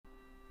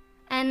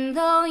And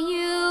though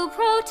you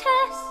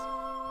protest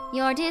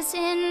your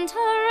disinterest,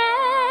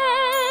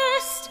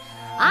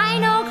 I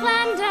know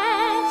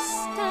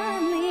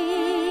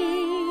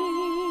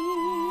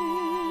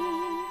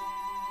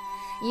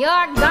clandestinely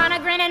you're gonna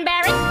grin and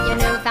bear it, your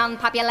newfound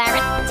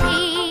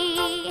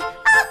popularity.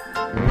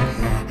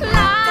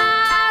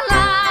 La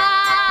la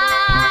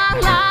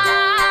la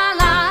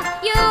la,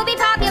 you'll be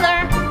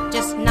popular,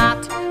 just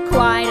not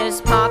quite as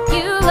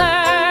popular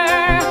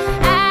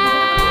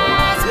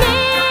as me.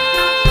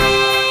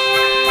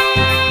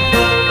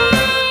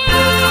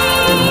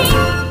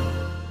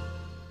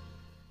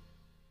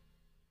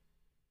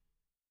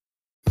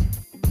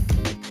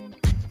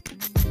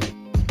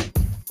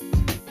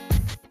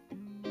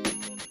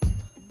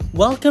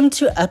 Welcome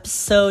to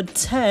episode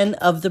 10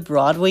 of the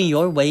Broadway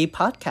Your Way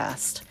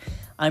podcast.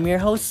 I'm your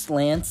host,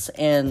 Lance,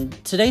 and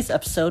today's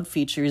episode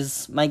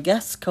features my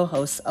guest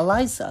co-host,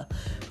 Eliza,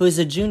 who is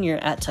a junior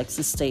at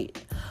Texas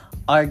State.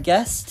 Our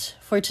guest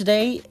for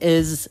today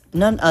is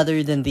none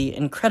other than the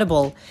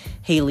incredible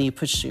Hayley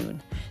Podschun.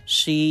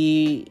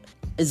 She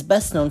is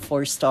best known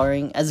for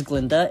starring as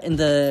Glinda in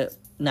the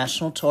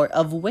national tour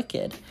of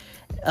Wicked.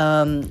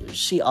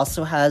 She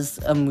also has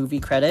a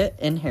movie credit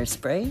in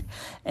Hairspray,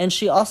 and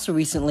she also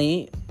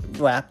recently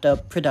wrapped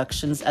up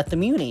productions at the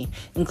Muni,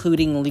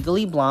 including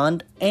Legally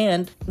Blonde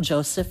and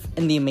Joseph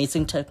in the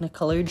Amazing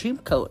Technicolor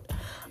Dreamcoat.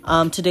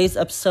 Today's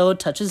episode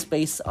touches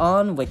base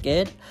on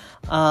Wicked,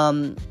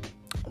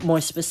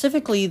 more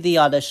specifically the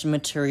audition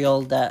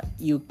material that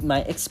you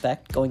might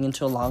expect going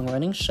into a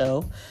long-running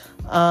show,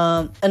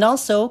 and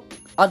also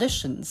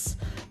auditions.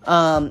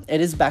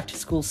 It is back to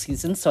school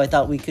season, so I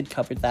thought we could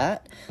cover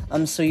that.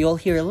 So you'll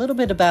hear a little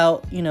bit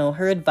about,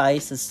 her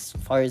advice as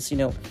far as,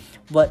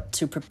 what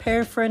to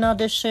prepare for an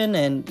audition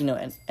and,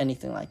 and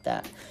anything like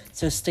that.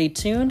 So stay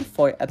tuned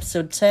for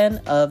episode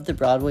 10 of the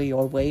Broadway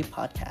Your Way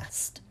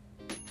podcast.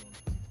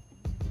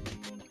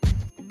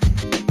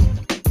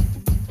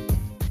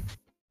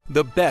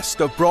 The Best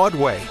of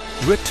Broadway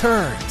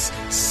returns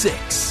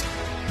 6.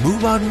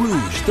 Moulin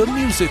Rouge, the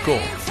musical.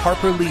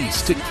 Harper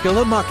Lee's To Kill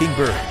a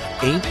Mockingbird.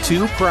 Ain't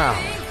Too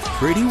Proud.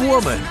 Pretty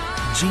Woman.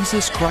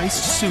 Jesus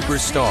Christ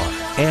Superstar.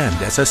 And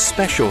as a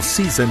special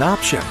season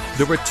option,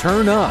 the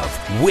return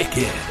of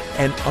Wicked,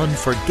 an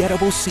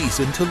unforgettable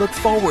season to look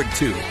forward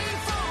to.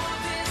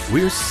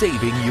 We're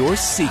saving your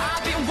seat.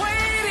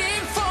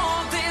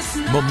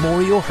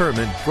 Memorial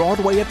Herman,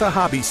 Broadway at the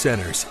Hobby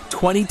Center's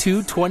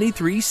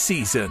 22-23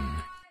 season.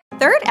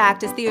 Third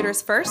Act is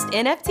theater's first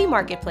NFT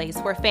marketplace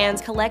where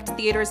fans collect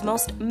theater's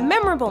most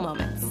memorable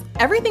moments.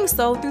 Everything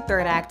sold through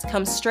Third Act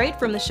comes straight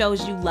from the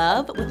shows you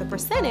love, with a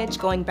percentage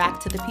going back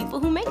to the people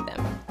who made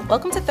them.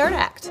 Welcome to Third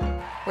Act,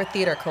 where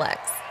theater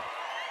collects.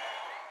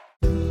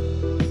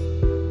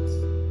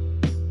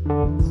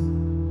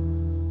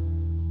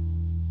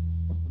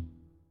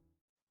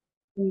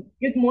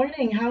 Good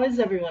morning. How is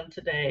everyone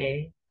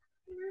today?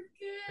 We're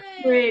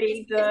good.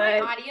 Pretty good. Is my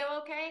audio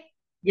okay?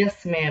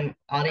 Yes, ma'am.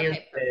 Audio is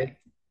Okay, good. perfect.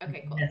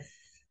 Okay, cool.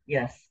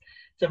 Yes.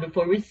 So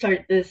before we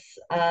start this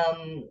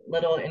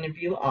little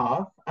interview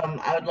off,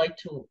 I would like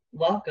to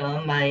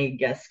welcome my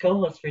guest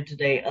co-host for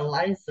today,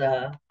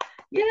 Eliza.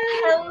 Yay!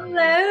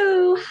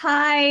 Hello.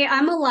 Hi,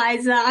 I'm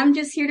Eliza. I'm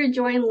just here to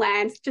join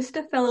Lance, just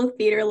a fellow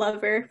theater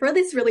lover, for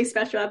this really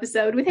special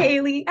episode with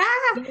Hayley.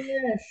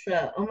 Yes.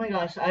 Oh my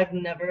gosh, I've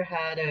never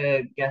had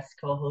a guest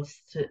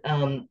co-host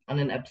on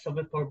an episode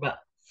before,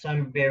 so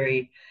I'm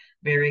very,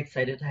 very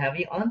excited to have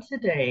you on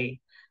today.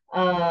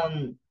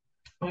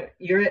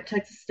 You're at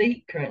Texas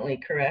State currently,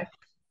 correct?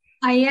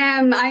 I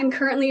am. I'm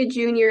currently a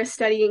junior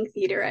studying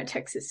theater at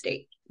Texas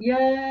State.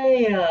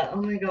 Yay! Oh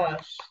my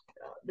gosh.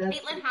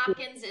 Caitlin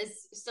Hopkins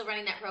is still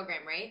running that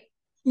program, right?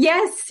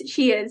 Yes,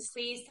 she is.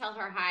 Please tell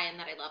her hi and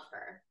that I love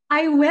her.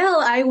 I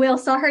will.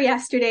 Saw her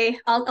yesterday.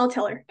 I'll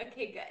tell her.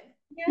 Okay, good.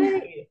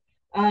 Yay!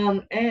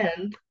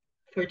 And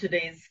for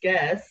today's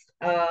guest,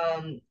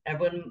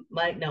 everyone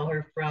might know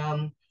her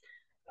from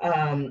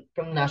the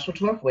National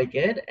Tour of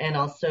Wicked and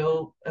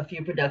also a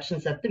few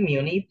productions at the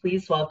Muni.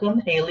 Please welcome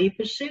Hayley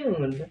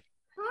Podschun.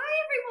 Hi,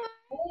 everyone.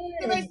 I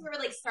feel like we were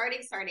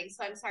starting,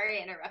 so I'm sorry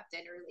I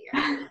interrupted earlier.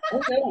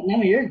 Oh,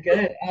 no, you're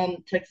good.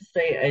 Texas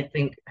State, I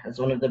think, has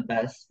one of the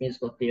best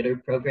musical theater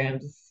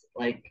programs,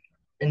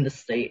 in the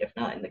state, if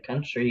not in the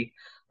country.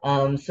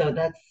 So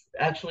that's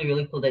actually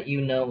really cool that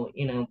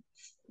the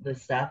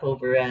staff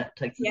over at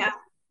Texas.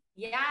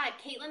 Yeah,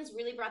 Caitlin's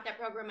really brought that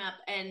program up,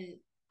 and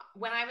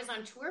when I was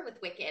on tour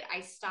with Wicked,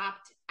 I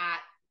stopped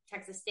at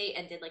Texas State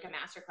and did a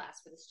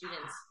masterclass for the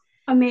students.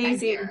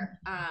 Amazing.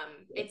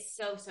 It's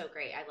so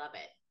great. I love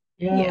it.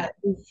 Yeah,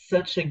 it's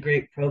such a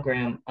great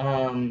program.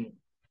 We're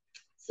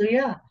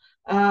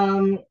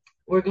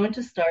going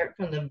to start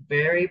from the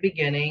very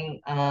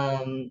beginning.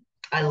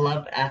 I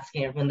love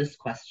asking everyone this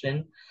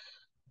question.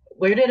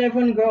 Where did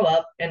everyone grow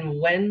up,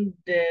 and when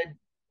did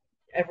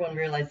everyone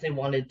realize they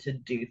wanted to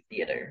do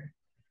theater?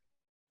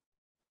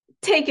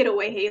 Take it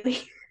away,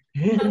 Hayley.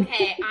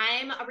 Okay,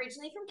 I'm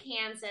originally from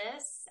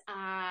Kansas.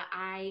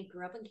 I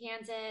grew up in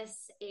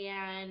Kansas,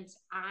 and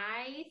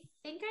I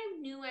think I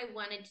knew I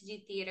wanted to do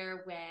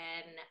theater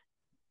when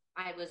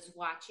I was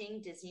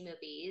watching Disney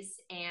movies,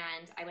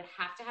 and I would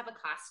have to have a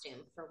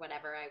costume for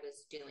whatever I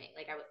was doing.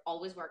 Like I would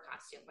always wear a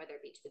costume, whether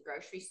it be to the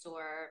grocery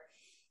store,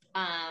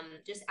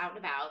 just out and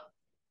about.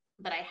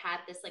 But I had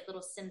this like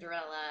little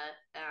Cinderella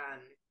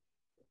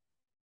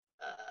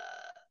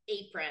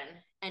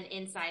apron, and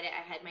inside it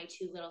I had my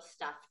two little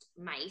stuffed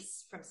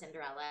mice from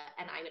Cinderella,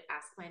 and I would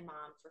ask my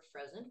mom for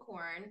frozen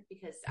corn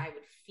because I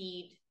would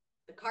feed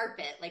the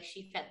carpet like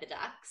she fed the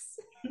ducks.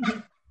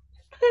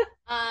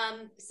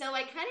 So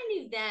I kind of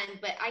knew then,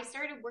 but I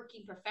started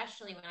working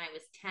professionally when I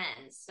was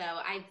 10. So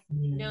I've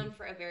known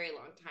for a very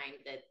long time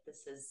that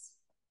this is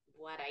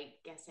what I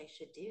guess I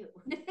should do.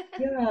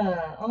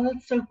 Yeah. Oh,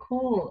 that's so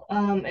cool.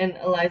 And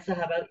Eliza,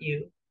 how about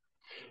you?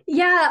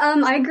 Yeah,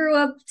 I grew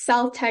up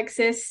South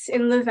Texas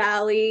in the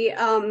Valley,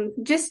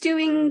 just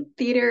doing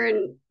theater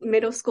in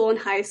middle school and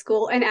high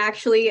school. And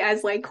actually,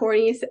 as like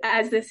corny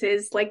as this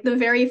is, like the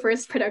very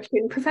first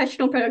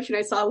professional production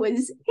I saw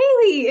was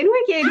Hayley in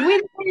Wicked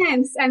with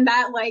dance, and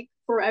that like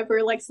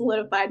forever like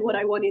solidified what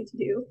I wanted to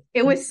do.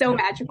 It was so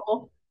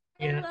magical.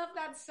 I love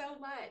that so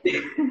much.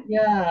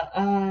 Yeah.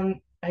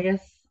 I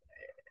guess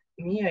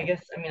I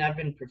mean, I've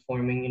been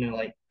performing,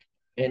 like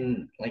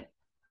in like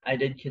I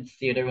did kids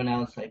theater when I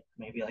was like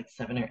maybe like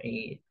 7 or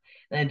 8.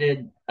 And I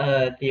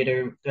did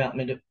theater throughout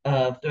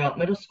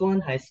middle school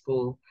and high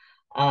school.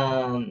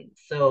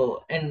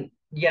 So and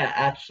yeah,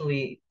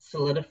 actually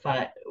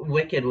solidified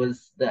Wicked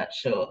was that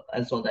show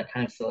as well that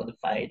kind of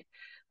solidified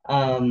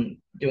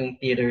doing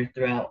theater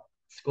throughout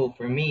school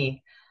for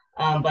me.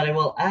 But I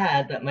will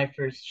add that my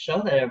first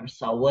show that I ever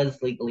saw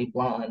was Legally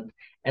Blonde.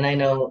 And I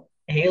know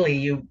Hayley,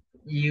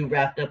 you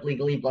wrapped up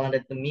Legally Blonde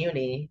at the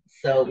Muni,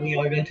 so we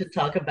are going to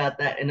talk about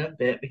that in a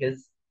bit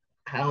because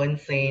how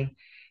insane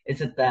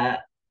is it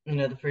that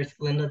the first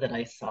Glinda that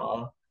I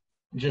saw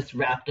just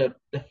wrapped up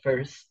the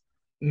first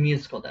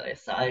musical that I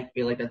saw. I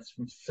feel like that's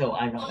so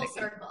ironic. Full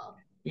circle.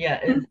 Yeah,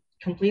 it's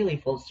completely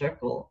full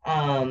circle.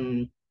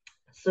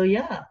 So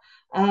yeah.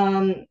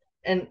 And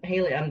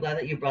Hayley, I'm glad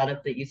that you brought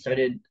up that you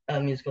started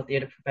musical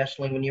theater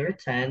professionally when you were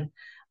 10.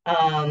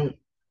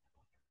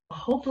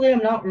 Hopefully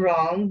I'm not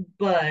wrong,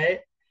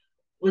 but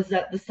was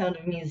that The Sound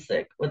of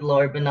Music with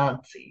Laura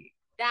Benanti?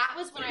 That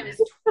was when I was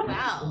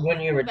 12.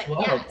 When you were But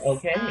 12, yes,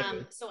 okay.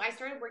 So I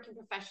started working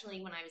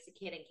professionally when I was a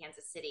kid in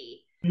Kansas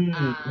City.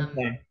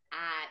 Okay.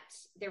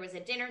 There was a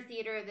dinner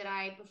theater that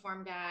I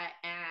performed at,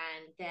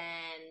 and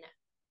then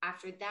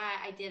after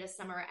that, I did a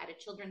summer at a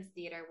children's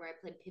theater where I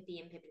played Pippi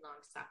and Pippi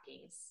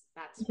Longstockings.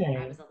 That's when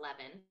I was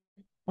 11.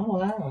 Oh,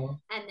 wow.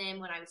 And then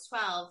when I was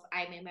 12,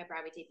 I made my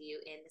Broadway debut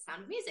in The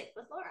Sound of Music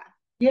with Laura.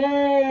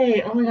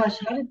 Yay! Oh my gosh,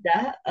 how did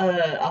that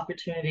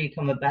opportunity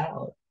come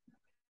about?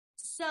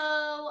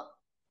 So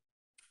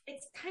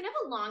it's kind of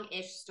a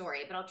long-ish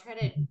story, but I'll try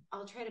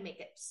to make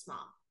it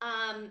small.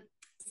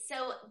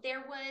 So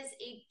there was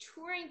a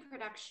touring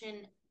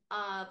production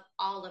of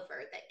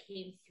Oliver that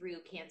came through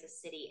Kansas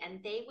City,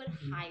 and they would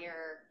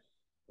hire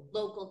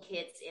local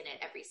kids in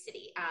it every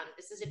city.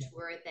 This is a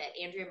tour that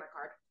Andrea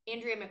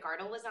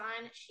McArdle was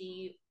on.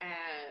 She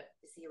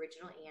is the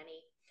original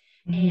Annie,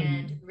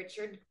 and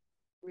Richard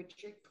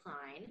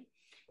Klein.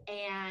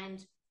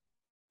 And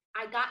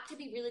I got to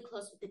be really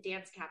close with the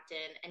dance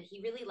captain, and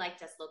he really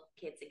liked us local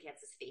kids in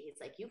Kansas City. He's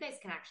like, you guys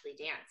can actually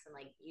dance, and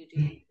like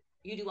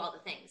you do all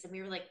the things. And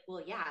we were like,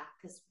 well, yeah,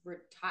 because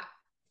we're taught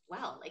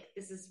well, like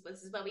this is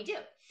what we do.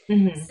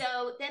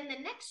 So then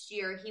the next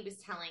year he was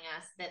telling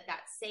us that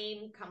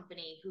same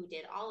company who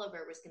did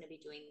Oliver was going to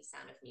be doing The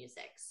Sound of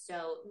Music.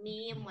 So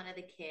me and one of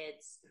the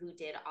kids who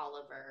did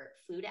Oliver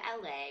flew to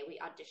LA. We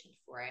auditioned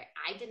for it.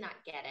 I did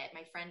not get it.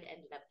 My friend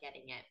ended up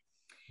getting it.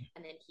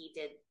 And then he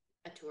did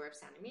a tour of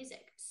Sound of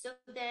Music. So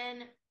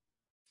then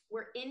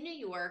we're in New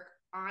York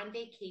on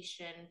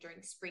vacation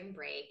during spring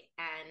break,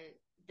 and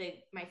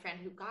my friend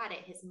who got it,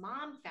 his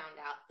mom found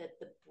out that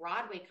the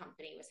Broadway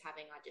company was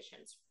having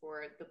auditions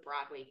for the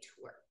Broadway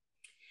tour.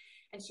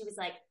 And she was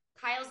like,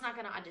 Kyle's not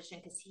going to audition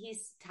because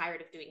he's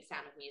tired of doing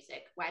Sound of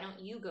Music. Why don't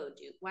you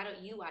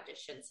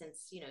audition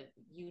since,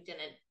 you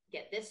didn't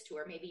get this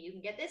tour, maybe you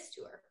can get this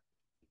tour.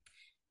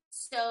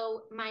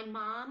 So my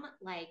mom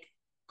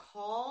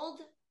called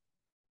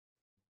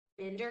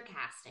Bender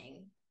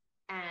Casting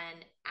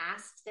and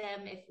asked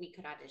them if we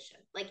could audition.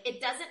 It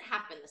doesn't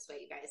happen this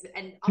way, you guys.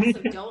 And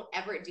also don't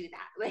ever do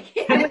that.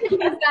 It's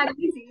that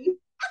easy.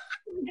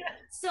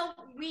 So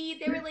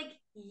they were like,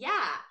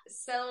 yeah.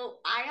 So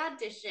I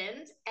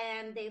auditioned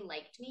and they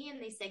liked me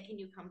and they said, can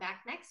you come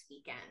back next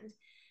weekend?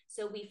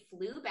 So we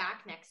flew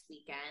back next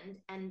weekend,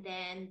 and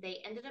then they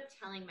ended up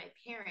telling my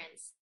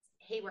parents,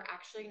 hey, we're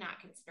actually not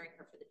considering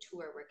her for the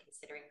tour. We're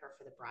considering her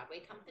for the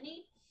Broadway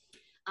company.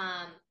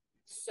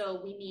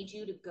 So we need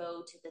you to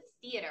go to the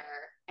theater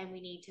and we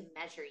need to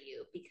measure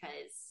you,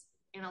 because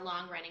in a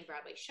long-running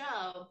Broadway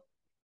show,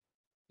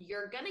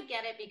 you're going to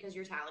get it because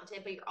you're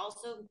talented, but you're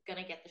also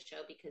going to get the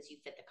show because you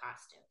fit the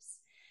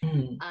costumes,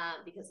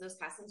 because those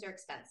costumes are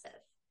expensive.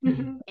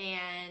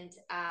 And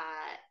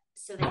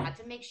so they had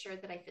to make sure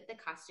that I fit the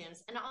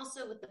costumes. And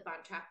also with the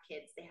Von Trapp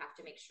kids, they have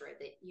to make sure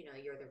that,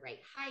 you're the right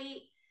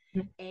height.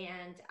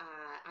 and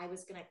I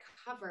was going to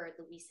cover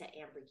Luisa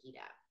and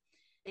Brigida.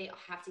 They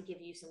have to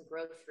give you some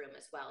growth room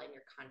as well in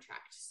your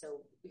contract.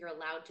 So you're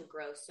allowed to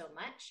grow so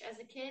much as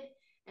a kid.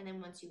 And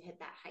then once you hit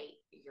that height,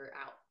 you're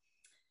out.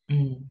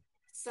 Mm.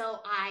 So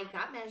I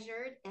got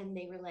measured and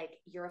they were like,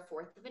 you're a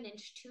fourth of an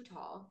inch too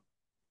tall,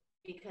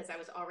 because I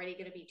was already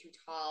going to be too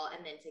tall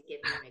and then to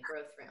give me my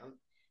growth room.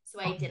 So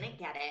I didn't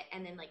get it.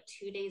 And then like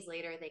 2 days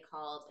later, they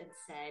called and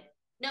said,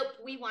 nope,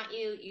 we want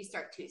you. You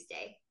start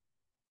Tuesday.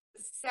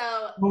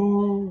 So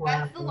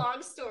that's the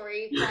long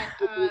story.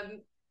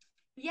 But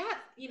yeah,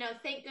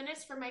 thank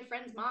goodness for my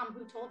friend's mom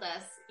who told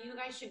us, you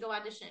guys should go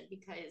audition,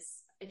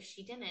 because if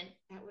she didn't,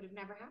 that would have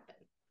never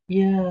happened.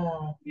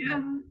 Yeah.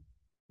 Yeah.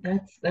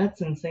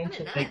 That's insane Kind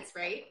to of think. nuts,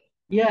 right?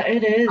 Yeah,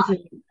 it is.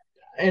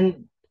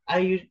 And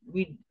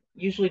we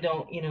usually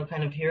don't,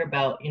 kind of hear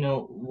about,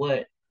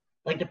 what,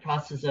 like the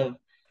process of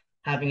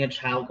having a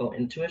child go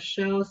into a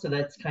show. So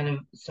that's kind of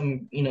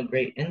some,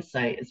 great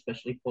insight,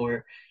 especially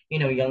for,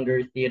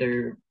 younger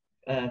theater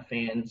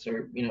fans,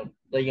 or,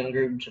 the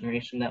younger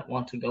generation that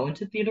want to go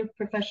into theater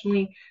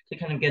professionally, to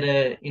kind of get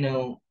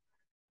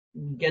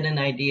an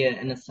idea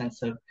and a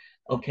sense of,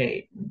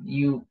 okay,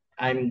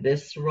 I'm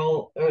this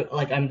role, or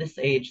like I'm this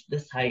age,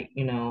 this height,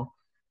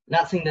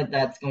 not saying that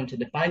that's going to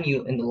define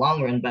you in the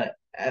long run, but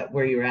at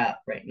where you're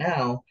at right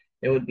now,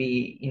 it would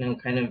be,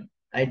 kind of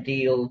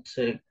ideal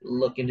to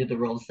look into the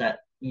roles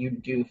that you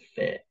do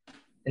fit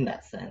in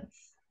that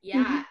sense.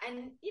 Yeah.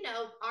 And,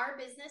 our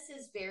business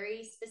is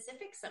very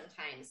specific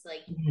sometimes.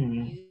 Like,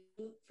 you,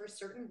 for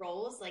certain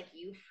roles, like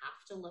you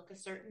have to look a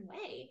certain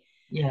way.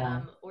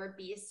 Yeah. Or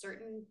be a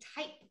certain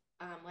type,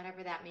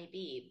 whatever that may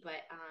be.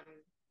 But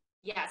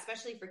yeah,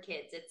 especially for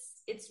kids,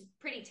 it's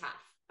pretty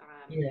tough.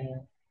 Yeah.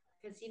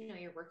 Because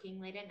you're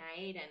working late at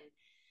night, and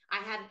I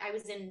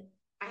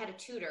had a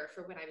tutor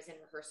for when I was in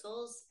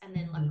rehearsals, and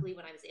then luckily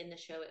when I was in the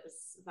show, it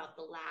was about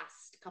the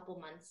last couple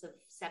months of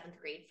 7th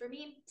grade for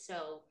me.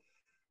 So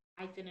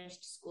I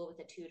finished school with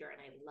a tutor,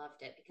 and I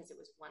loved it because it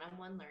was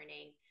one-on-one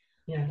learning.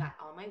 Yeah. I got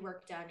all my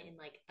work done in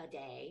like a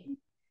day.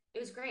 It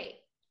was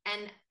great.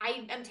 And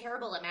I am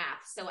terrible at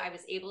math, so I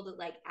was able to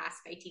like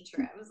ask my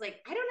teacher. I was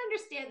like, I don't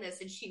understand this,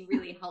 and she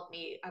really helped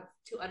me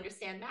to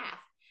understand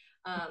math.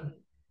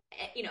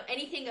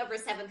 Anything over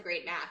 7th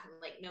grade math, I'm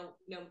like, no,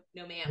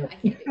 ma'am, I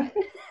can't do it.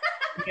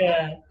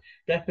 Yeah,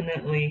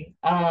 definitely.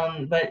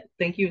 But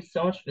thank you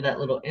so much for that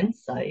little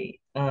insight,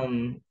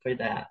 for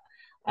that.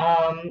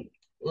 Um,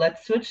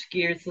 let's switch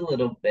gears a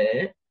little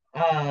bit.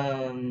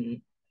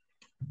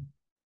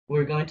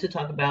 We're going to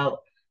talk about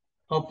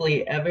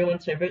hopefully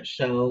everyone's favorite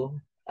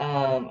show.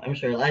 I'm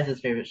sure Eliza's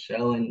favorite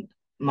show and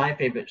my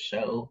favorite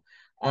show.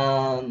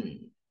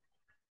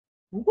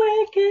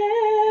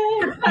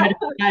 Wicked. I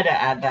had to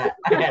add that.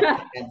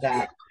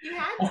 You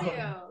had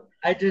to.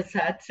 I just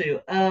had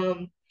to.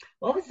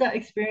 What was that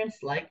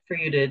experience like for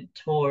you to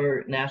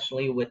tour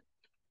nationally with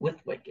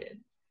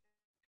Wicked?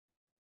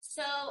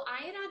 So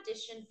I had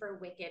auditioned for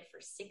Wicked for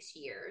 6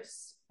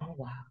 years. Oh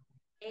wow.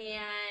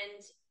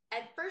 And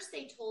at first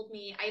they told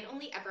me, I'd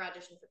only ever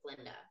auditioned for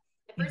Glinda.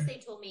 At first they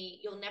told me,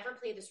 you'll never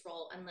play this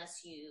role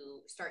unless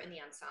you start in the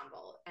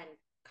ensemble and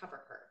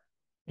cover her.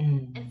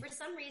 And for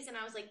some reason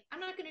I was like, I'm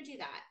not going to do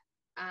that.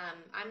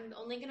 I'm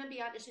only going to be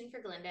auditioning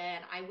for Glinda,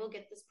 and I will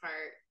get this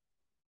part,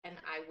 and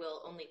I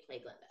will only play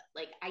Glinda.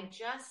 Like, I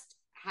just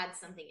had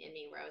something in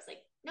me where I was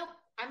like, nope,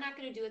 I'm not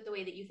going to do it the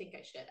way that you think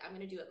I should. I'm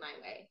going to do it my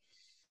way.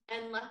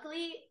 And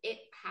luckily it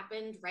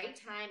happened, right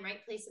time,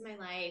 right place in my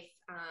life.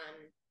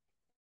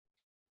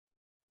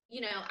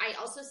 I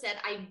also said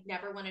I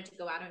never wanted to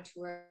go out on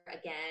tour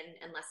again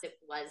unless it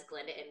was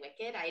Glinda and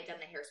Wicked. I had done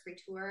the Hairspray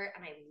tour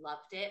and I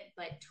loved it,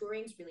 but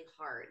touring's really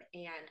hard.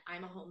 And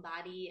I'm a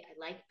homebody. I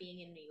like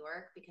being in New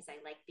York because I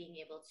like being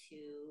able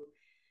to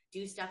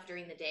do stuff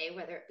during the day,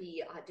 whether it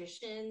be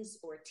auditions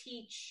or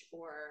teach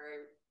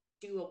or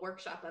do a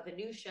workshop of a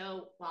new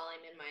show while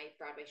I'm in my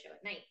Broadway show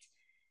at night,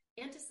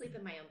 and to sleep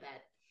in my own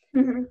bed.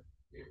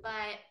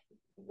 But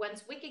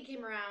once Wicked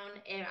came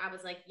around, and I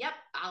was like, yep,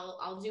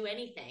 I'll do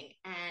anything.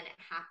 And it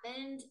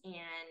happened.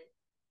 And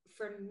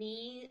for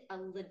me, a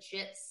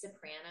legit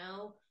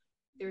soprano,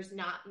 there's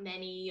not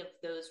many of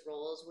those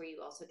roles where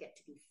you also get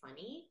to be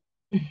funny.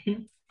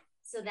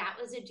 So that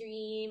was a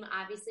dream.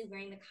 Obviously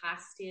wearing the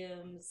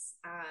costumes,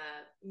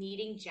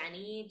 meeting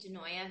Jenny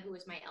Denoya, who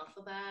was my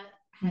Elphaba,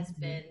 has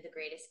been the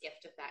greatest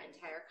gift of that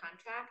entire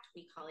contract.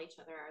 We call each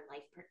other our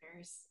life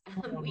partners.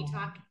 We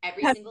talk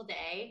every single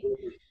day.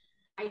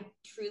 I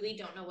truly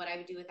don't know what I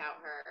would do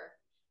without her.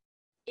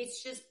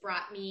 It's just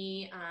brought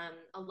me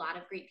a lot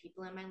of great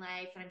people in my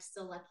life, and I'm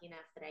still lucky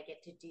enough that I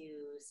get to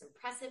do some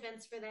press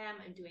events for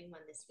them. I'm doing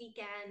one this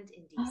weekend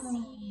in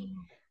DC,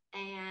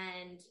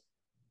 and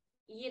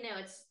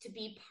it's to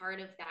be part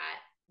of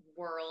that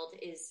world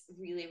is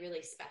really,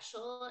 really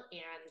special.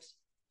 And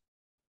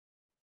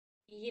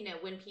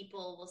when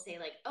people will say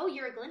like, oh,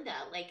 you're a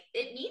Glinda, like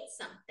it means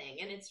something,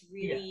 and it's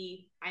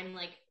really, I'm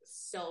like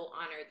so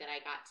honored that I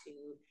got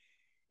to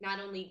not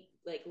only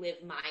like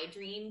live my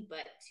dream,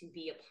 but to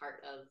be a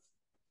part of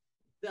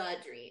the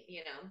dream,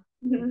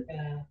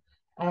 Yeah.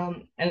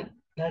 And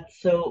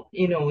That's so,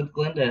 with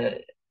Glinda,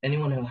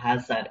 anyone who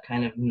has that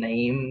kind of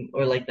name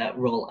or like that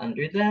role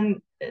under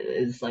them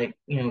is like,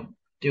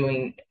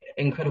 doing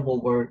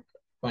incredible work.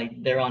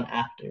 Like they're on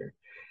after,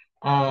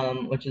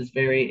 which is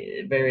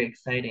very, very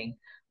exciting.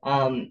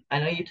 I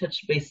know you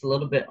touched base a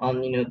little bit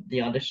on,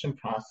 the audition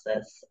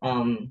process,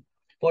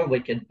 for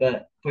Wicked,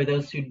 but for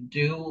those who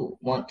do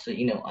want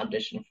to,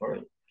 audition for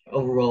a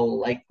role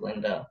like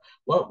Glinda,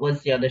 what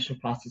was the audition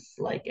process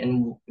like?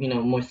 And,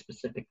 more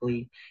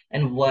specifically,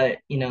 and what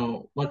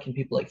can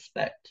people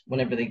expect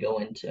whenever they go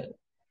into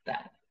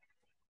that?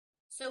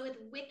 So with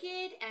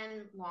Wicked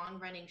and long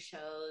running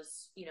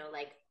shows,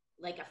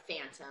 like a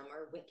Phantom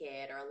or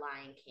Wicked or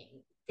Lion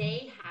King,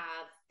 they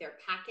have their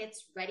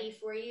packets ready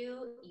for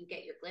you. You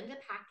get your Glinda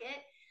packet,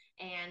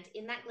 and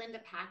in that Glinda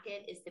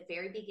packet is the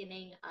very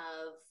beginning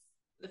of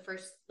the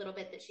first little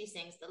bit that she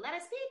sings, the "Let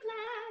Us Be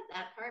Glad,"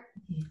 that part.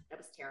 That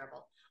was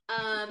terrible.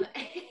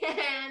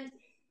 And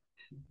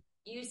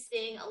you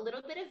sing a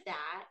little bit of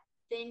that.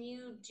 Then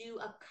you do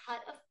a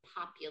cut of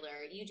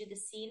Popular. You do the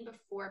scene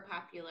before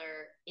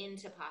Popular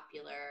into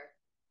Popular.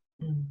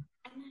 Mm.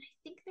 And then I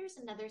think there's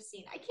another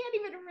scene. I can't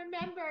even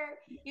remember.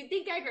 You'd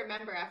think I'd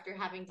remember after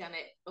having done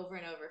it over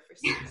and over for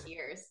 6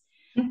 years.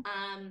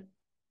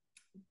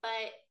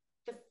 But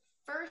the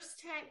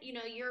first time,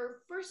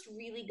 you're first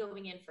really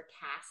going in for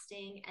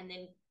casting. And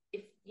then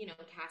if,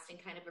 casting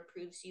kind of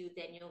approves you,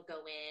 then you'll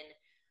go in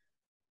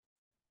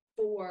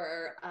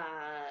for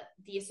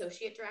the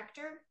associate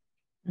director.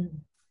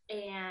 Mm.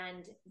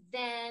 And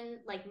then,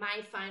 like,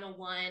 my final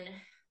one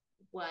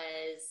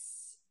was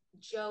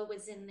Joe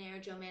was in there,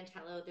 Joe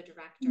Mantello, the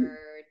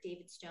director,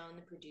 David Stone,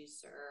 the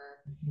producer.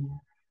 Mm.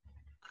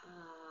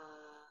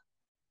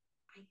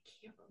 I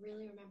can't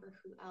really remember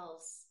who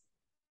else.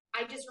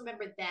 I just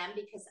remember them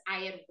because I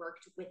had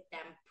worked with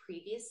them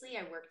previously.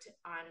 I worked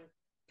on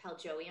Pal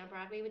Joey on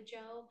Broadway with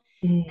Joe,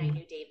 and I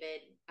knew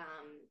David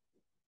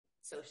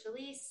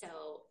socially,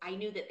 so I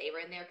knew that they were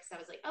in there because I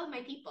was like, oh,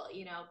 my people,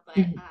 but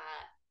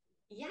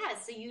yeah,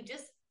 so you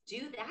just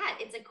do that.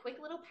 It's a quick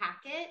little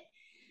packet,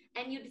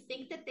 and you'd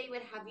think that they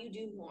would have you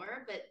do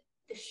more, but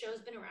the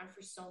show's been around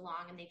for so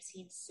long and they've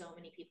seen so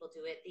many people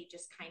do it. They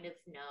just kind of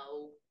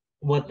know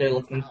What they're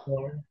looking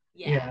for.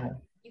 Yeah,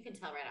 you can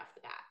tell right off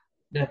the bat.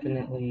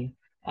 Definitely.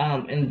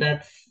 And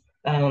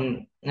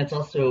that's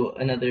also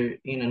another,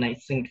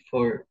 nice thing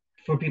for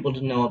people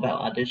to know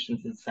about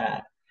auditions is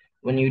that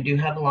when you do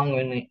have a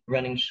long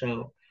running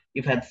show,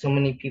 you've had so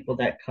many people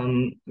that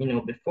come,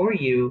 before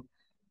you,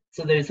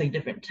 so there's like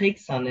different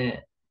takes on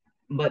it,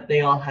 but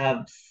they all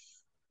have,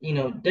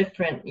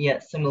 different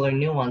yet similar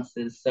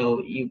nuances.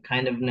 So you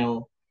kind of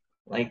know,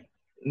 like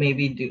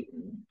maybe do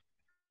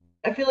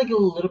I feel like a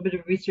little bit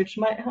of research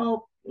might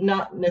help,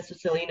 not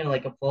necessarily,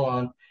 like a full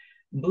on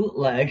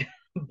bootleg,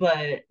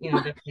 but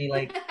definitely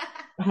like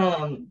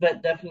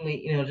but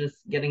definitely,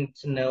 just getting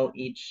to know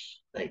each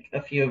like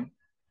a few of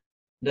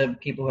the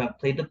people who have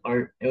played the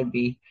part, it would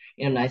be,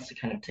 nice to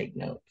kind of take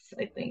notes,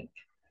 I think.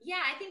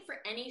 Yeah, I think for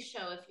any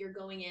show, if you're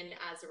going in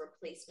as a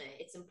replacement,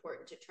 it's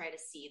important to try to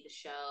see the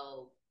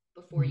show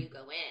before you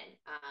go in,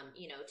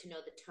 to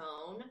know the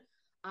tone,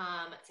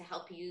 to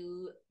help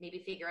you maybe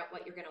figure out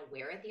what you're going to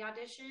wear at the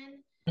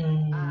audition.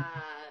 Mm.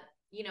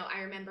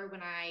 I remember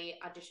when I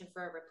auditioned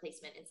for a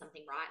replacement in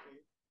Something Rotten,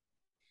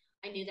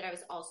 I knew that I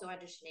was also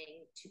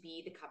auditioning to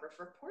be the cover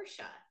for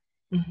Portia.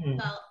 Mm-hmm.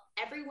 Well,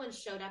 everyone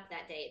showed up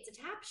that day. It's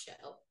a tap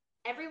show.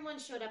 Everyone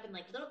showed up in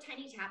like little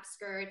tiny tap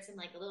skirts and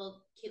like a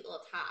little cute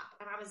little top.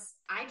 And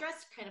I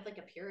dressed kind of like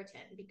a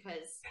Puritan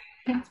because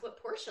that's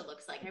what Portia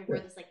looks like. I wore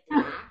this like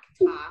black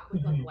top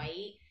with a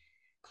white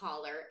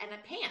collar and a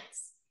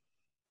pants.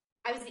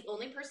 I was the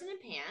only person in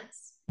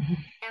pants.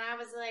 And I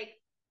was like,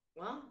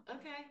 well,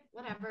 okay,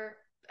 whatever.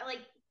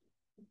 Like,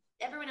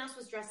 everyone else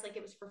was dressed like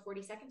it was for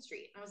 42nd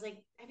Street. I was like,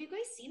 have you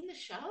guys seen the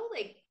show?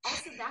 Like,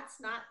 also, that's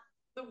not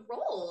the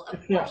role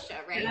of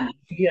Portia, right?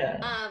 Yeah.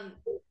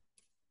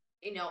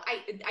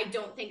 I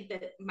don't think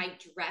that my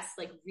dress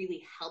like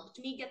really helped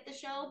me get the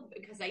show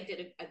because I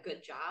did a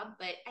good job,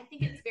 but I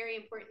think it's very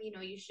important,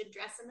 you should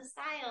dress in the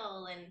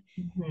style and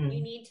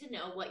you need to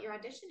know what you're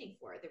auditioning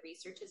for. The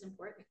research is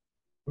important.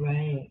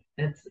 Right.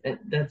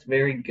 That's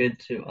very good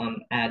to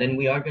add. And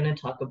we are going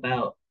to talk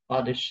about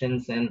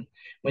auditions and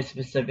more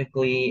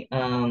specifically,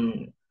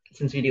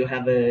 since we do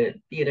have a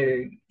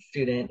theater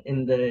student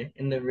in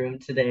the room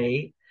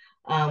today,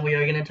 we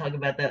are going to talk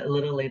about that a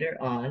little later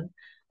on.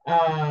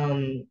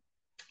 Um,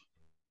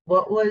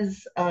 what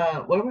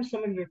were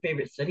some of your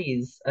favorite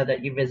cities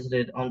that you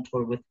visited on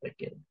tour with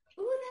Wicked?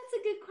 Oh, that's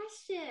a good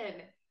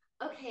question.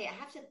 Okay, I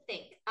have to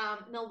think.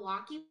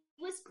 Milwaukee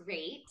was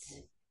great.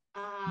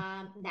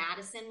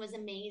 Madison was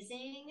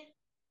amazing.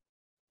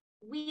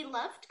 We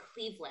loved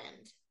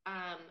Cleveland,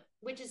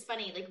 which is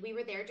funny. Like we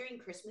were there during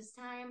Christmas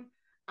time.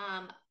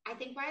 I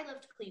think why I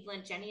loved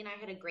Cleveland, Jenny and I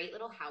had a great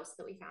little house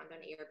that we found on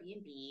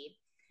Airbnb.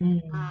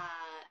 Mm.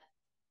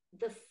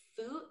 The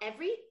food,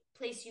 every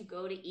place you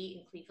go to eat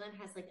in Cleveland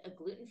has like a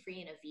gluten-free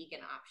and a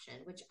vegan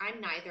option, which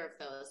I'm neither of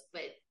those,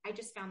 but I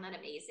just found that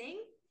amazing.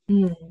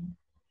 Mm.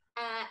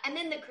 And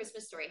then the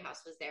Christmas Story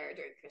house was there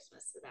during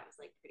Christmas, so that was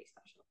like pretty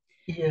special.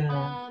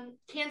 Yeah.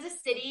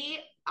 Kansas City,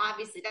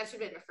 obviously, that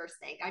should have been the first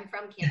thing. I'm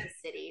from Kansas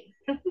City.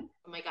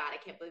 Oh my God, I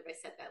can't believe I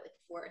said that like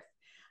fourth.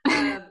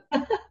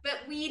 But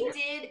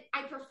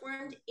I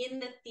performed in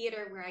the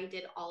theater where I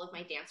did all of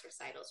my dance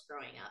recitals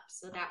growing up.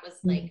 So that was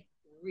like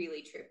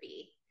really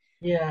trippy.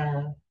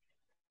 Yeah.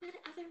 What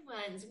other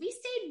ones? We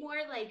stayed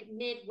more like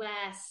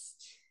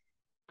Midwest.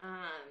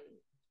 Um,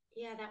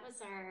 yeah, that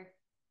was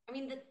I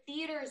mean, the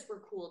theaters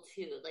were cool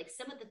too. Like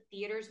some of the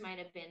theaters might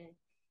have been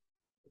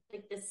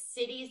like the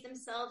cities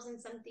themselves in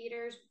some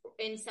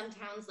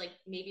towns, like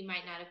maybe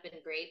might not have been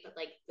great, but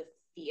like the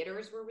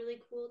theaters were really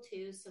cool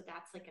too. So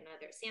that's like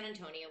another. San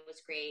Antonio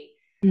was great.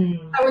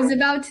 Mm. I was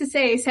about to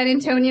say San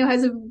Antonio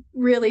has a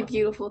really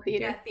beautiful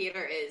theater. That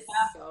theater is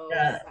so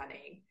Yeah.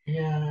 stunning.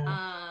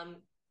 Yeah.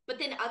 But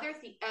then other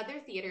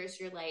theaters,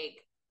 you're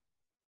like,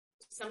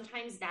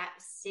 sometimes that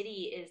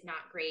city is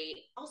not great.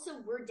 Also,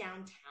 we're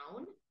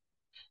downtown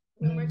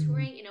when we're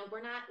touring. You know,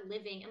 we're not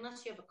living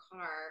unless you have a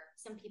car.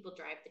 Some people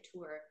drive the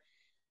tour.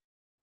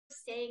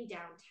 Staying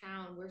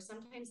downtown where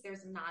sometimes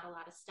there's not a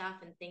lot of stuff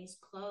and things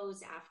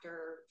close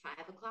after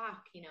 5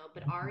 o'clock, you know,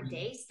 but our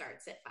day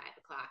starts at 5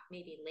 o'clock,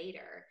 maybe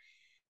later.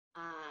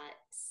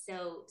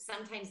 So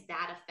sometimes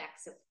that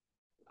affects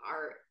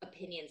our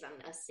opinions on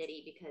a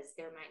city because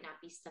there might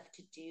not be stuff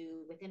to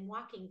do within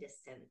walking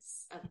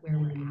distance of where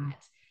we're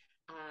at.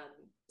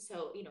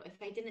 So, you know, if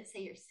I didn't say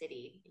your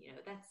city, you know,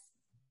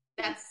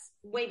 that's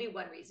maybe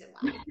one reason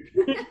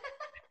why.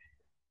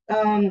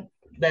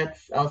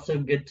 That's also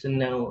good to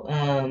know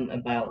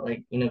about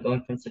like, you know,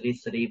 going from city to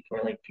city for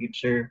like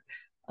future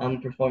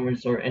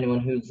performers or anyone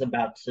who's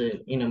about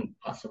to, you know,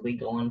 possibly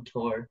go on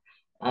tour.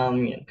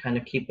 You know, kind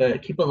of keep a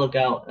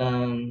lookout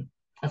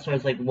as far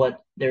as like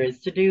what there is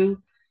to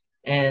do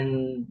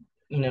and,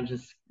 you know,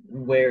 just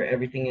where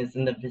everything is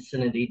in the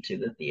vicinity to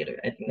the theater.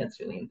 I think that's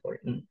really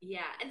important.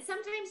 Yeah, and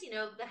sometimes, you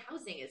know, the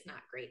housing is not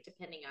great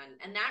depending on,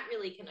 and that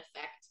really can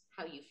affect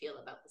how you feel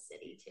about the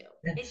city too.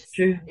 That's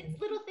true. It's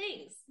little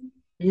things.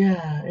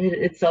 Yeah,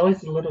 it's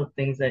always the little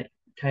things that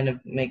kind of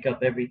make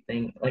up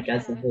everything, like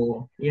as a Yeah.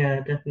 whole. Yeah,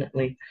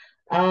 definitely.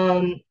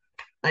 Um,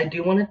 I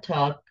do want to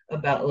talk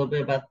about a little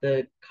bit about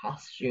the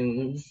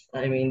costumes.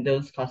 I mean,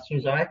 those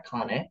costumes are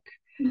iconic.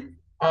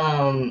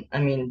 I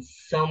mean,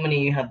 so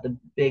many, you have the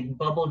big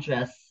bubble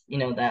dress, you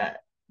know,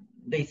 that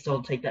they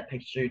still take that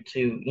picture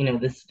to, you know,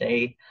 this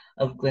day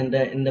of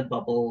Glinda in the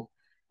bubble.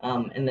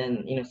 And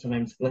then, you know,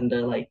 sometimes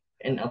Glinda like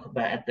in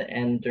alphabet at the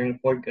end during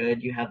For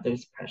Good, you have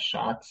those press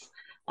shots.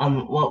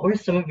 What were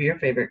some of your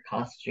favorite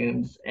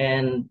costumes?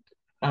 And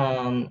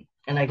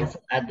I guess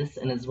I'll add this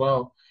in as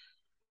well.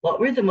 What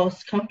were the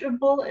most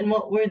comfortable and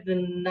what were the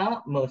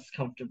not most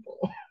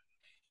comfortable?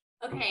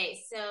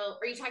 Okay, so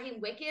are you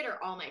talking Wicked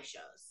or all my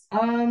shows?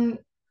 Um,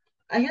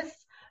 I guess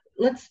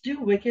let's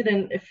do Wicked,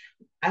 and if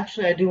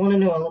actually I do want to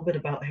know a little bit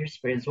about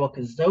Hairspray as well,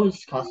 because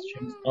those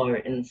costumes are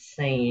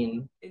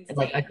insane and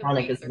like Insane. The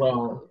iconic as wigs are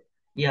well. cuckoo.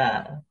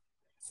 Yeah.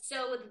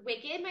 So with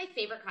Wicked, my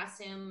favorite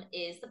costume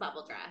is the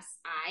bubble dress.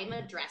 I'm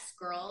a dress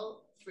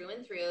girl through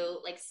and through.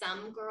 Like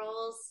some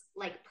girls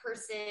like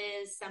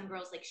purses, some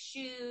girls like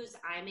shoes.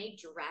 I'm a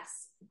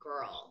dress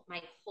girl.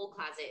 My whole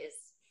closet is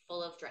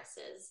full of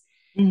dresses.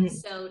 Mhm.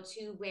 So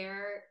to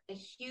wear a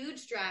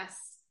huge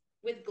dress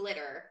with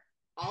glitter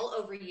all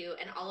over you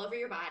and all over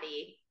your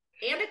body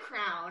and a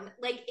crown,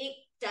 like it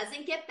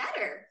doesn't get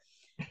better.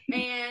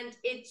 And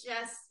it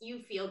just,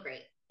 you feel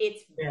great.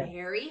 It's Yeah.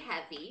 very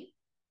heavy.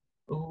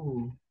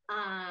 Ooh.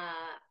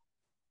 Uh,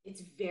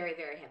 it's very,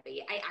 very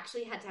heavy. I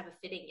actually had to have a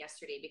fitting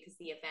yesterday because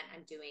the event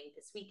I'm doing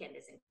this weekend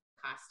is in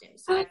costume.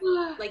 So I've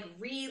like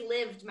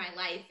relived my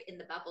life in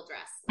the bubble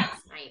dress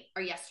last night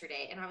or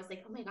yesterday. And I was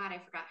like, oh my God, I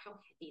forgot how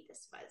heavy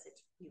this was.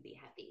 It's really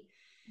heavy.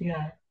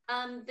 Yeah.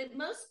 The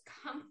most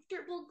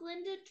comfortable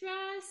Glinda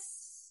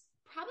dress,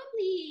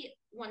 probably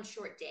One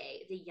Short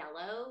Day, the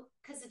yellow,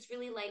 because it's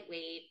really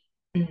lightweight.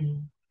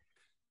 Mhm.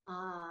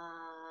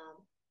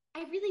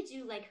 I really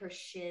do like her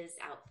shiz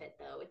outfit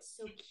though. It's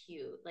so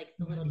cute, like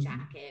the little Mhm.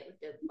 jacket with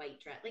the white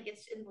dress, like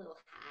it's in a little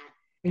hat.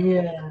 I don't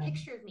have a Yeah.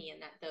 picture of me in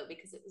that though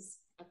because it was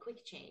a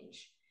quick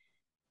change.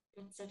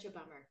 That's such a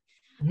bummer.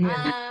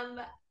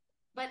 Yeah.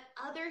 But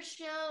other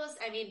shows,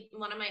 I mean,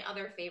 one of my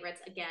other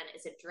favorites again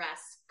is a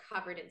dress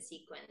covered in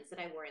sequins that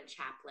I wore in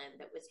Chaplin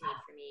that was made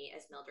for me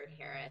as Mildred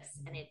Harris,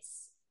 and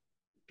it's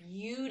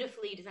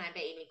beautifully designed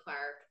by Amy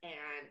Clark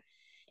and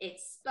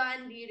it's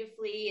spun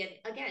beautifully and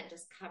again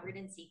just covered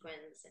in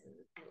sequins and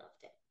I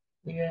loved it.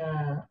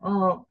 Yeah.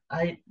 Oh,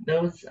 I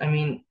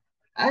mean,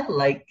 I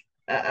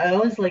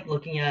always like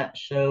looking at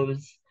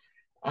shows,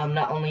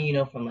 not only, you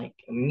know, from like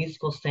a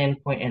musical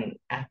standpoint and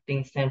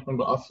acting standpoint,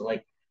 but also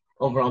like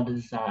overall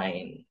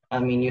design. I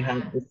mean, you have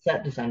Yeah, the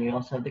set design, you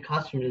also have the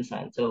costume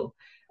design. So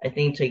I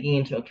think taking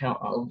into account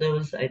all of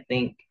those, I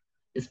think,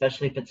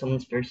 especially if it's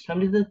someone's first time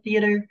to the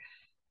theater,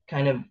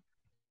 kind of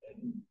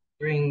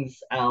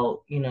brings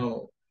out, you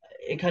know,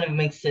 it kind of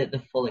makes it the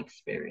full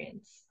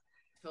experience.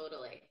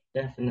 totally.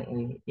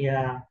 Definitely.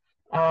 Yeah.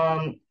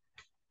 Um,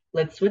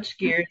 let's switch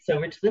gears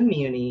over to the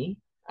Muni.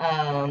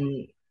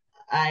 Um,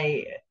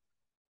 I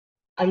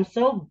I'm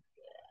so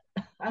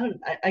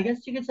I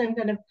guess you could say I'm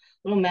kind of a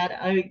little mad.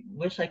 I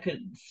wish I could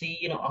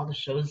see, all the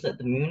shows that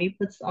the Mooney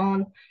puts on,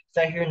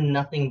 because I hear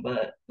nothing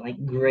but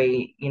like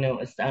great,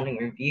 astounding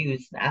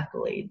reviews and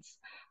accolades.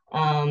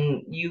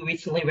 You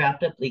recently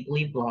wrapped up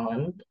Legally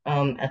Blonde,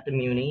 at the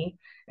Mooney,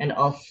 and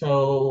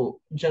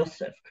also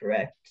Joseph,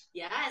 correct?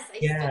 Yes, I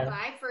stood Yeah,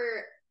 by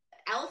for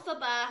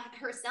Elphaba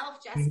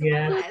herself, Jessica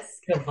yes,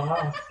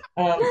 Boss.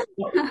 Kavas.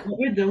 What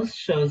were those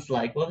shows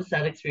like? What was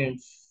that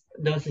experience,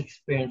 those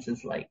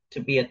experiences like to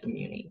be at the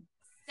Muni?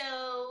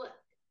 So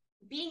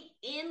being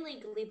in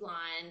Legally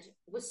Blonde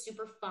was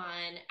super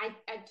fun. I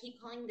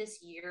keep calling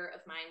this year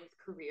of mine with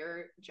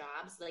career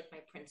jobs like my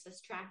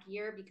princess track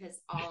year, because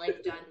all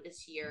I've done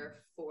this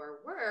year for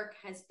work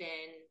has been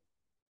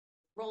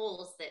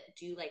roles that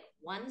do like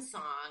one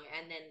song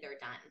and then they're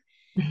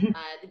done.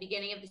 The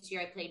beginning of this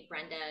year, I played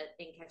Brenda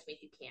in Catch Me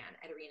If You Can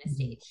at Arena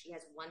Stage. She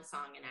has one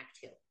song in Act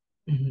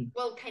Two.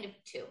 Well, kind of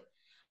two.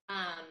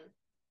 Um,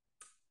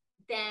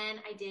 then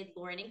I did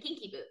Lauren in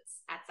Kinky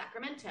Boots at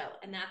Sacramento,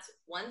 and that's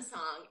one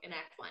song in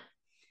Act One.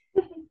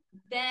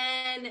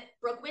 Then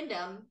Brooke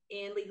Wyndham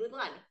in Legally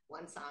Blonde,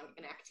 one song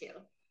in Act Two.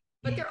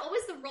 But they're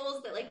always the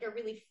roles that like are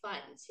really fun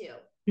too.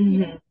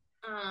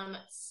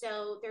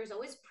 So there's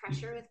always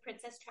pressure with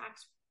Princess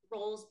Tracks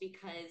roles,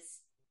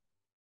 because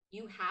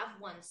you have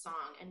one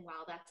song, and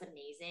while that's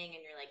amazing,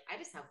 and you're like, I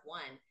just have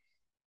one,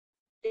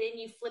 then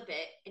you flip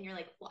it and you're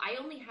like, well, I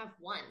only have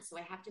one, so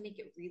I have to make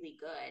it really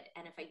good.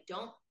 And if I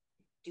don't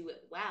do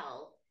it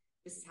well,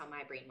 this is how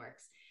my brain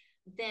works,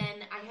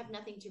 then I have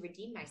nothing to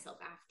redeem myself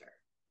after.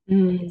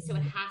 So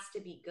it has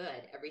to be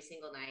good every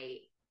single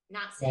night.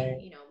 Not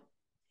saying,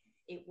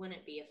 it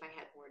wouldn't be if I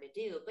had more to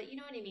do, but you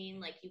know what I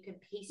mean? Like, you can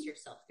pace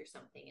yourself through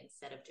something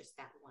instead of just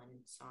that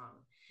one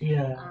song.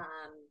 Yeah.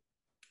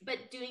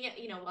 But doing it,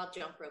 while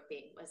jump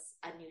roping was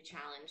a new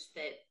challenge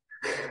that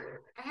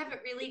I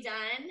haven't really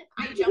done.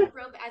 I jump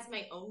rope as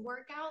my own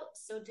workout,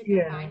 so to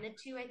combine the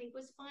two, I think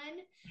was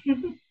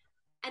fun.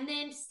 And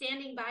then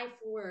standing by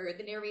for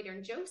the narrator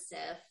and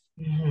Joseph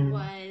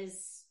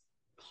was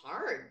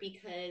hard,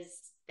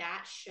 because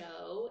that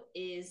show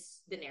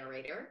is the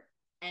narrator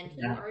and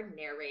you are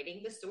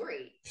narrating the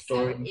story.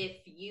 So if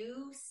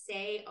you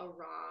say a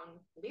wrong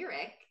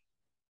lyric,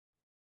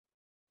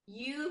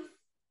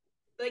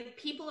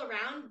 people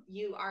around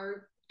you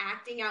are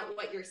acting out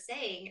what you're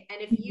saying,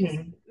 and if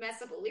you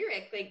mess up a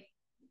lyric, like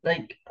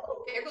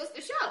there goes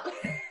the show.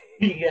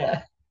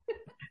 Yeah.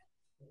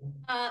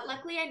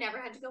 Luckily I never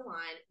had to go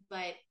on,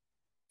 but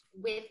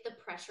with the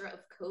pressure of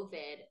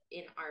COVID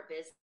in our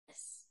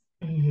business,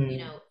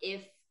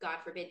 if God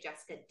forbid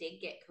Jessica did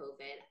get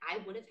COVID,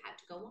 I would have had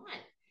to go on.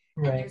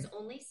 And there's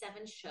only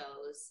 7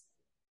 shows,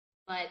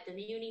 but the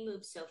Muni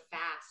moves so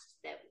fast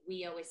that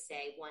we always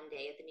say one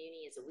day at the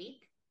Muni is a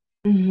week,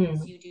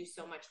 because you do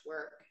so much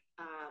work.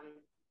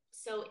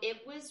 So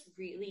it was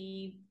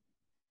really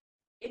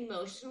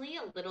emotionally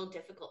a little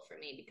difficult for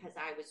me, because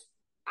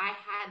I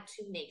had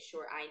to make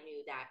sure I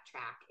knew that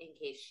track in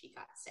case she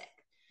got sick.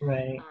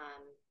 Right.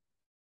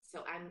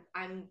 So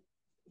I'm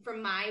for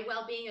my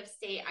well-being of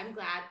state, I'm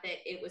glad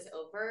that it was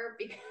over,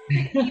 because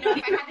if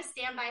I had to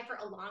stand by for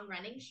a long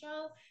running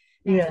show,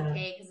 that's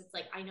okay, because it's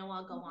like I know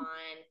I'll go on,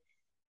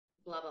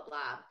 blah blah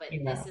blah. But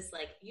this is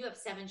like, you have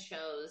 7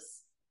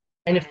 shows,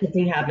 and if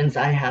something happens,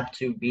 I have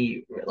to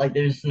be like,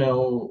 there's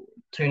no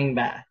turning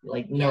back,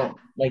 like no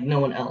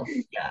one else.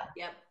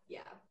 Yep.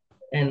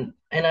 And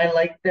I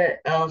like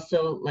that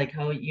also, like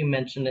how you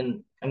mentioned,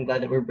 and I'm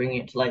glad that we're bringing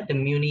it to light. The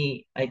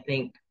Muni, I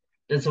think,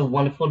 does a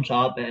wonderful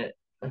job at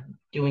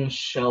doing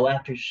show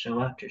after show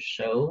after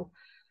show.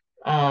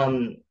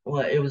 Well,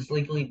 it was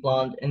Legally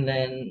Blonde, and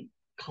then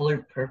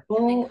Colored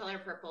Purple. And then Color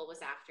Purple was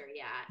after,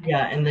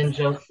 and then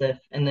Joseph,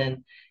 and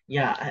then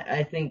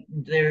I think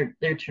their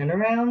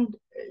turnaround,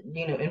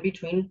 in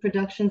between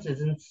productions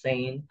is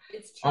insane.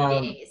 It's 2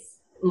 days.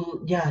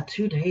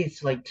 2 days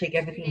to like take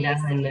everything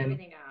down, and then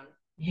everything down.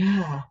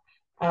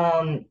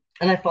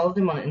 And I followed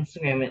them on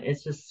Instagram, and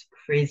it's just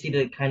crazy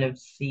to kind of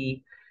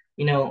see,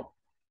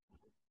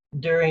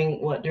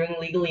 during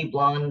Legally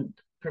Blonde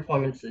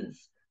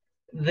performances,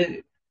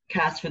 the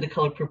cast for The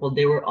Color Purple,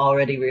 they were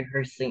already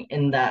rehearsing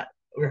in that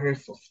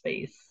rehearsal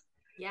space.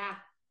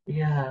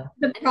 The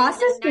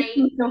process just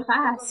seems so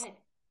fast.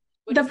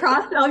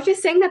 I was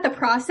just saying that the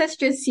process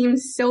just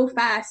seems so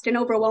fast and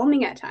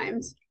overwhelming at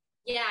times.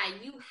 Yeah,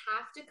 you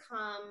have to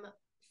come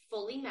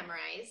fully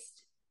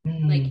memorized.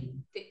 Like,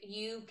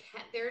 you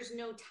can, there's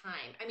no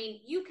time. I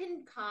mean, you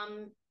can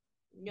come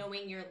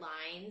knowing your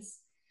lines.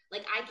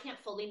 Like, I can't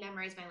fully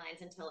memorize my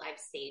lines until I've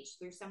staged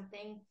through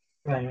something.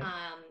 Right.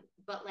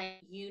 But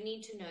like, you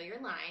need to know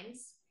your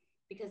lines,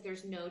 because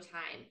there's no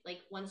time.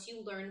 Like, once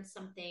you learn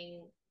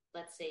something,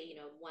 let's say,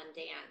 one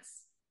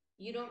dance,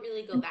 you don't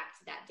really go back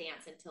to that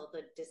dance until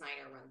the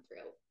designer run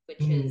through,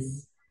 which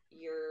is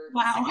your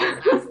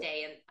second last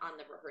day on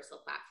the rehearsal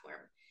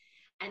platform.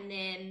 And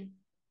then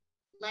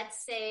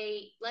let's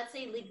say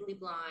Legally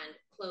Blonde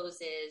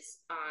closes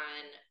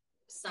on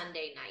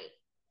Sunday night.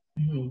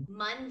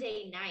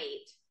 Monday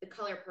night, The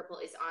Color Purple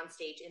is on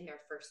stage in their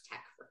first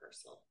tech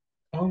rehearsal.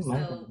 Oh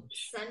my So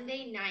gosh.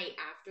 Sunday night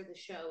after the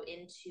show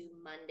into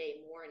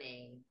Monday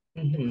morning,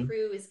 Mm-hmm. the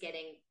crew is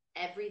getting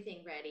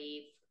everything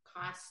ready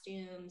for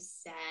costumes,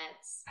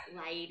 sets,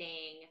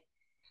 lighting,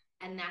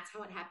 and that's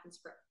how it happens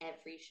for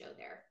every show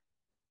there.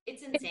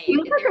 It's It insane.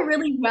 seems like a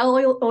really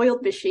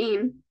well-oiled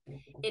machine.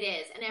 It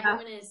is, and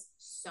everyone is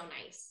so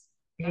nice.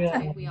 That's Yeah.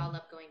 why we all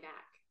love going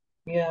back.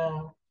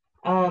 Yeah.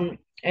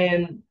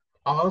 And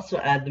I'll also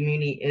add the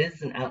Muni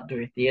is an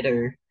outdoor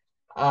theater.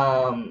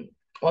 Um,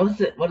 what is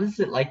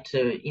it like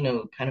to,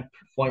 kind of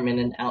perform in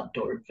an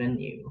outdoor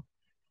venue?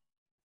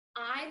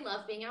 I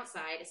love being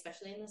outside,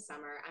 especially in the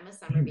summer. I'm a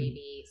summer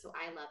baby, so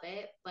I love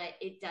it, but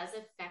it does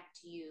affect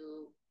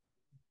you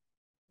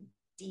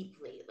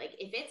deeply. Like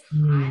if it's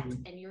hot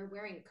and you're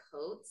wearing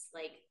coats,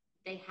 like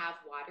they have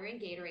water and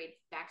Gatorade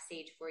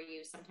backstage for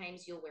you.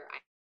 Sometimes you'll wear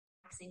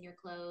ice in your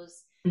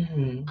clothes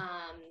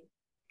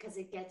because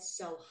it gets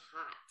so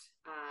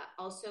hot.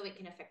 Also, it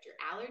can affect your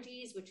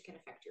allergies, which can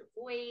affect your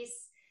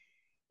voice.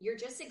 You're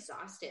just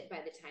exhausted by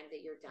the time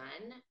that you're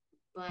done.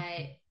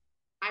 But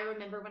I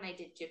remember when I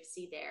did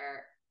Gypsy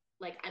there,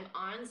 like I'm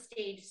on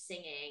stage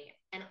singing,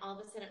 and all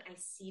of a sudden I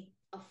see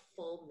a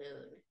full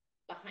moon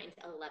behind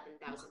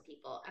 11,000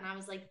 people. And I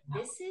was like,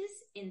 this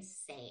is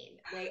insane.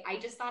 Like, I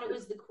just thought it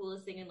was the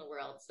coolest thing in the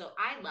world. So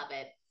I love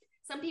it.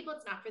 Some people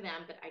it's not for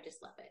them, but I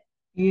just love it.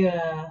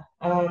 Yeah.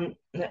 I don't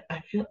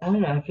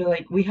know. I feel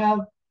like we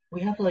have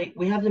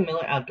the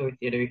Miller Outdoor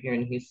Theater here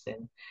in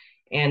Houston.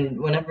 And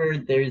whenever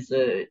there's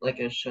a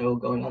show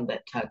going on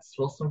that Tuts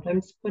will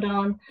sometimes put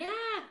on, Yeah.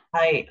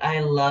 I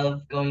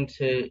love going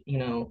to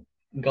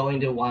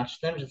watch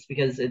them just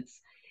because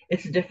it's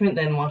different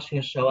than watching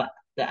a show at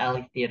the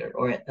Alley Theater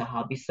or at the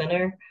Hobby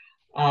Center.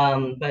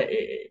 But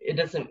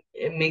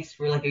it makes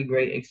for like a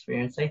great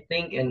experience, I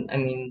think. And I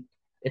mean,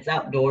 it's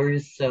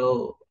outdoors,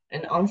 so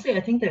and honestly,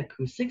 I think the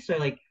acoustics are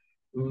like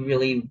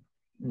really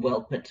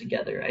well put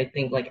together. I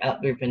think like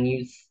outdoor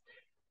venues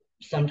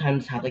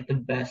sometimes have like the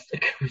best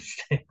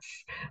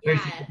acoustics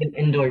versus Yeah. like, an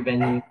indoor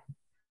venue.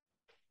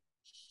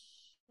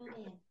 Oh,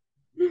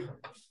 man.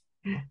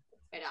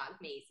 My dog,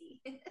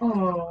 Maisie.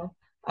 Oh,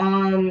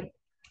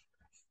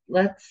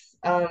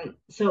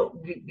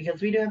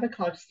 because we do have a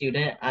college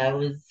student,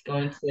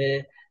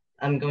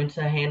 I'm going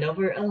to hand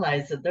over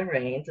Eliza the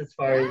reins as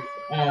far as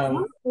Yes.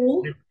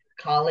 Cool.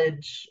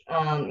 college,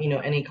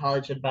 any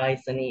college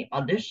advice, any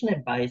audition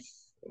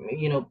advice,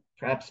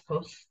 perhaps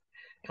post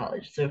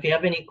college. So if you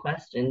have any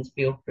questions,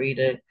 feel free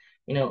to,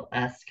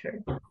 ask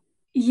her.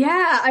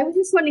 Yeah, I was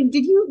just wondering,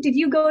 did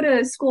you go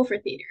to school for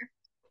theater?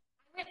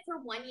 I went for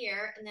 1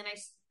 year and then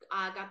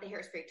I got the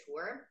Hairspray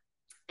tour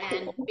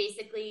and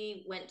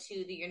basically went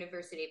to the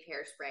University of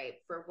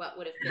Hairspray for what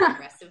would have been the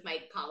rest of my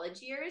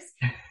college years.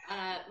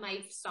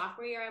 My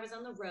sophomore year, I was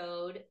on the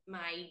road.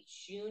 My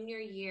junior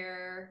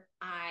year,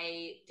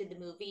 I did the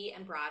movie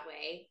and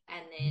Broadway,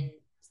 and then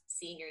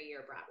senior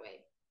year, Broadway,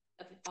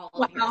 of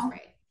all of Wow.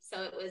 Hairspray.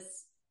 So it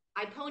was,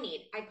 I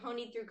ponied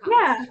through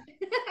Yeah. college.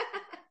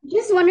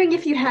 Just wondering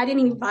if you had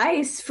any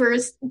advice for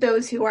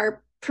those who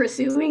are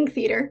pursuing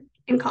theater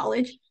in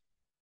college.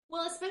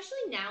 Well,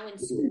 especially now in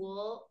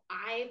school,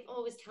 I'm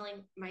always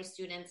telling my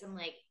students, I'm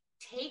like,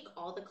 take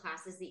all the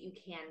classes that you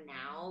can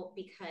now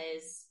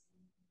because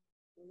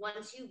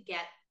once you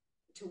get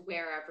to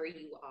wherever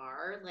you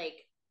are,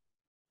 like,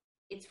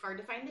 it's hard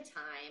to find the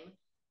time,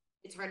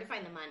 it's hard to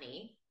find the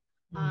money.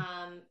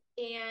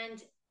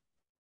 And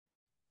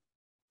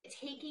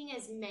taking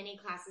as many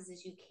classes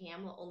as you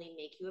can will only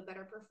make you a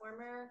better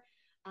performer.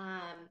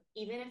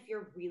 Even if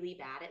you're really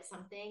bad at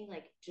something,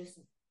 like, just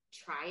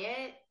try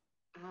it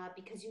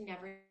because you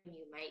never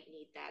you might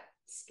need that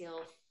skill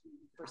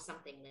for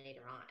something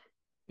later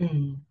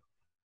on.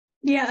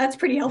 Yeah, that's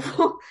pretty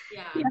helpful.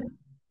 Yeah.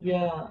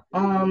 Yeah.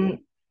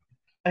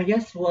 I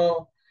guess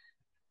well,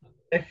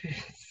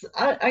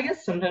 I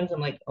guess sometimes I'm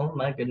like, oh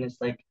my goodness,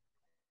 like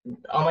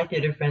all my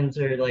theater friends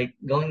are like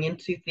going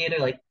into theater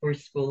like for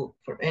school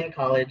for in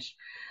college.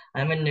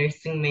 I'm a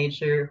nursing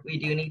major. We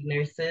do need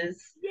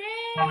nurses.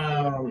 Yay!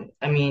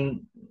 I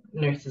mean,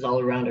 nurses all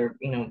around are,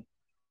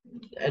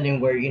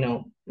 anywhere,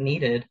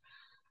 needed.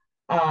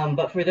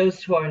 But for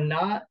those who are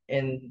not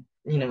in,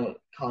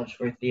 college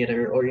for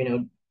theater or,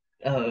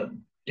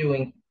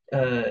 doing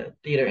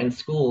theater in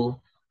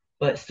school,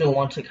 but still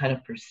want to kind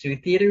of pursue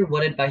theater,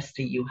 what advice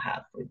do you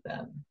have for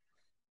them?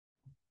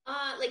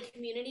 Like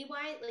community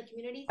wide, like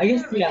community I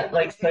guess, theater, or yeah, they want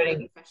like to try to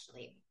starting work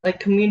professionally? like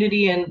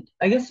community and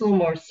I guess a little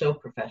more so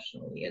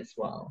professionally as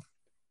well.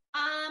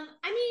 I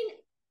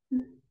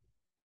mean,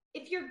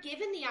 if you're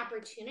given the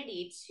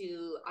opportunity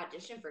to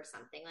audition for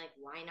something, like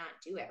why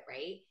not do it,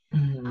 right?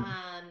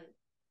 Mhm.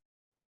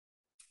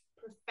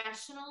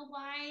 Professional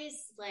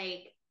wise,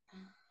 like I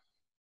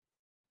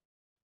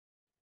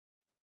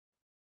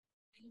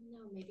don't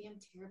know, maybe I'm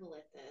terrible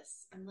at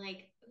this. I'm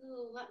like,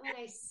 ooh, what would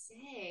I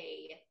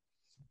say?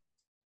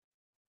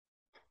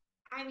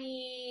 I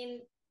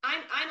mean,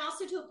 I'm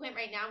also to a point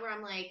right now where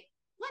I'm like,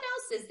 what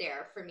else is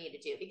there for me to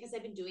do? Because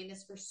I've been doing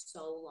this for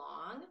so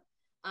long.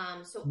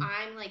 So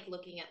I'm like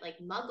looking at like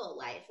Muggle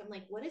life. I'm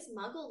like, what is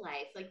Muggle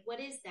life? Like, what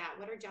is that?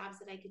 What are jobs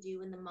that I could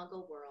do in the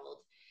Muggle world?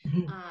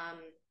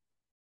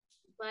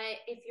 But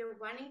if you're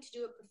wanting to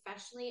do it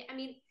professionally, I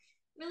mean,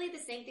 really the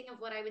same thing of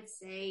what I would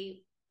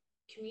say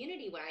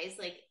community wise.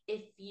 Like,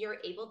 if you're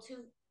able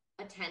to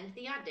attend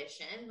the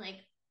audition,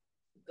 like,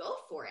 go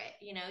for it.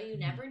 You know, you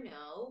never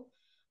know.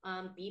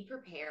 Be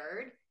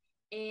prepared,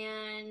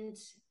 and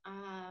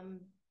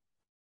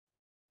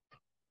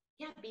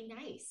yeah, be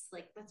nice.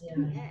 Like, that's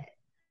really it.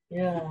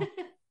 Yeah.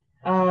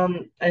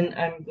 And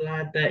I'm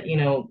glad that,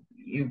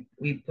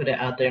 we put it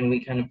out there and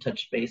we kind of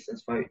touch base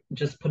as far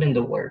just put in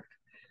the work.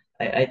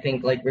 I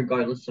think like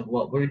regardless of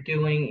what we're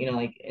doing,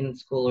 like in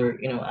school or,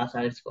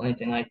 outside of school,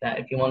 anything like that,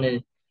 if you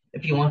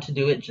want to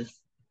do it, just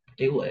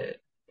do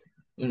it.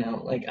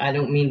 Like I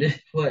don't mean to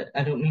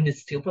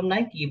steal from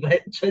Nike,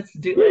 but just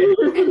do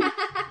it.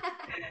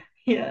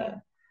 Yeah.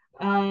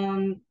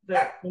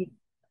 But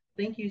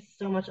thank you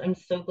so much. I'm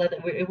so glad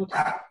that we're able to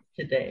talk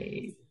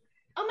today.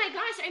 Oh my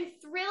gosh, I'm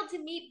thrilled to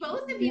meet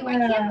both of you. I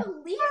can't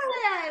believe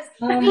this.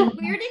 Wait,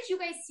 where did you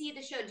guys see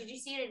the show? Did you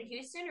see it in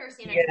Houston or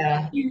San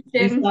Antonio?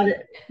 Houston. We saw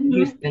it in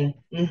Houston.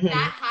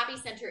 That hobby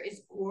center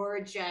is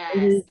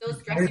gorgeous.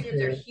 Those dressing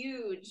rooms are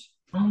huge.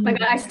 Oh my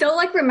God, I still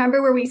like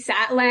remember where we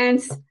sat,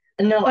 Lance.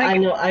 No, like, I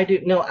know, I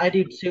do. No, I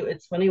do too.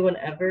 It's funny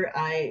whenever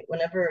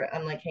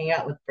I'm like hanging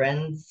out with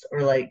friends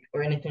or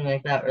anything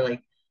like that, or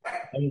like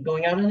I'm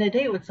going out on a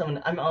date with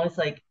someone, I'm always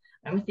like,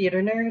 I'm a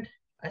theater nerd.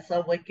 I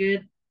saw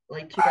Wicked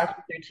like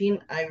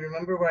 2013. I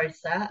remember where I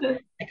sat.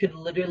 I could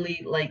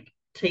literally like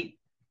take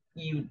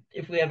you,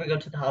 if we ever go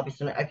to the hobby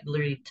center, I could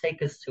literally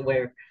take us to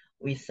where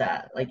we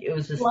sat. Like it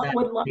was just love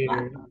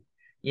that.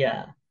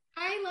 Yeah.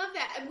 I love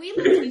that. And we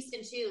live in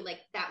Houston too. Like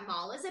that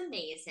mall is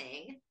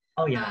amazing.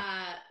 Oh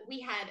yeah.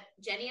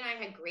 Jenny and I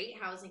had great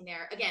housing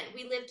there. Again,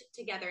 we lived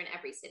together in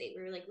every city.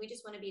 We were like, we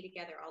just want to be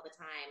together all the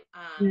time.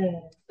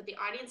 But the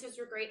audiences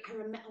were great. I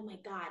remember, oh my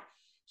God,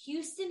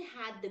 Houston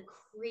had the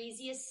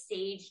craziest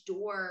stage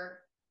door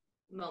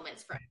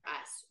moments for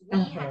us. We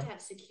had to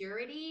have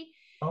security,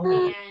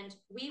 and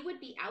we would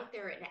be out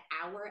there an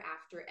hour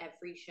after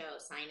every show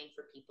signing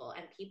for people,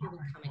 and people would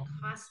come in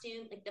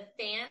costume. Like the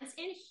fans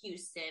in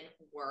Houston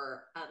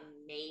were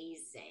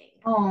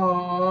amazing.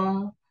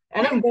 Aww.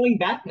 And I'm going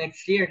back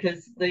next year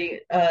because they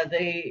have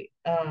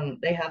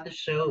the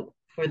show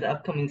for the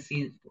upcoming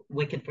season,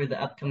 Wicked, for the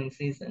upcoming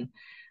season,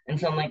 and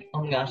so I'm like,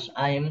 oh my gosh,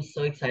 I am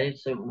so excited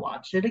to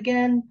watch it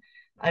again.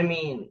 I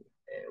mean,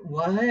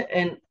 what?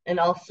 And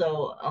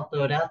also, I'll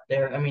throw it out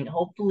there. I mean,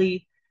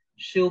 hopefully,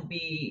 she'll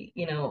be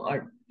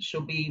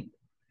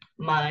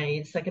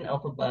my second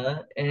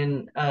Elphaba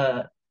in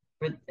the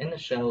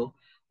show.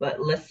 But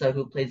Lissa,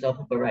 who plays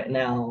Elphaba right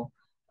now,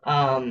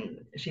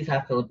 she's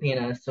half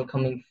Filipina, so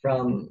coming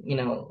from,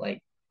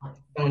 like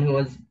someone who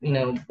was,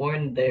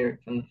 born there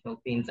from the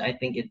Philippines, I'm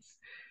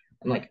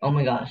like, oh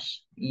my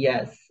gosh,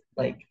 yes,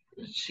 like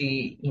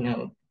she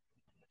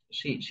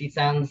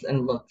sounds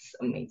and looks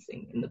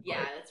amazing in the part.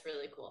 Yeah, that's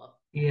really cool.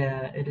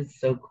 Yeah, it is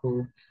so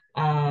cool.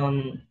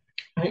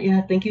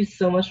 Yeah, thank you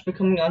so much for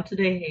coming on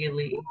today,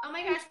 Hayley. Oh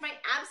my gosh, my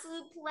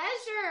absolute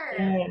pleasure.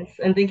 Yes,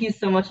 and thank you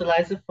so much,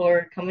 Eliza,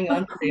 for coming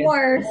on today. Of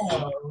course.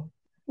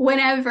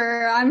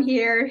 Whenever I'm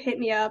here, hit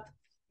me up.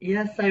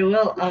 Yes, I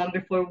will.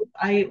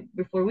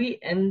 Before we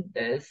end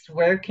this,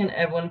 where can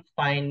everyone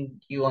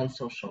find you on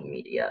social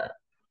media?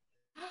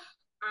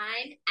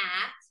 I'm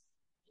at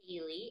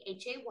Hayley,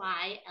 Hayley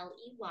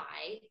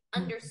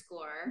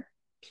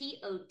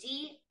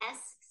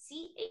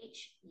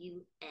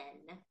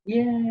 _PODSCHUN.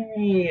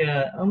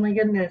 Yay! Oh my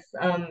goodness.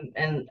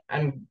 And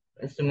I'm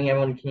assuming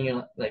everyone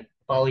can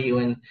follow you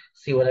and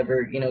see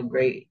whatever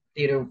great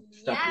theater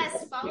stuff.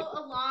 Yes, follow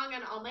along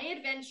on all my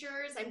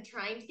adventures. I'm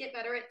trying to get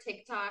better at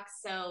TikTok,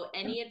 so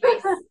any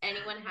advice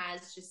anyone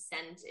has, just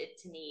send it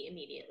to me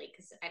immediately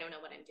because I don't know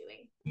what I'm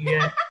doing.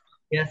 Yes.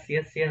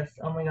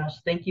 Oh my gosh,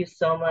 thank you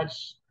so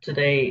much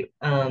today.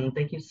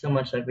 Thank you so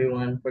much,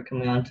 everyone, for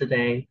coming on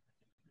today.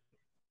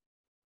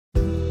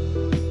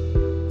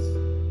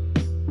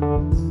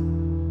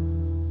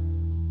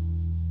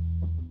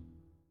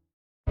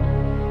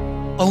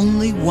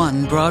 Only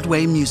one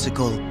Broadway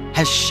musical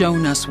has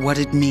shown us what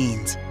it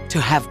means to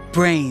have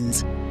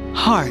brains,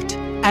 heart,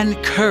 and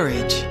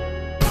courage.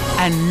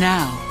 And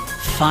now,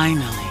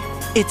 finally,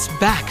 it's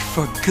back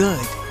for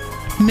good.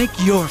 Make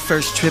your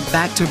first trip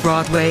back to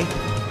Broadway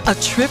a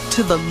trip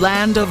to the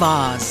Land of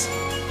Oz.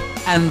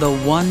 And the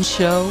one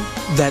show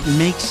that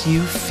makes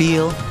you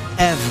feel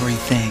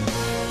everything.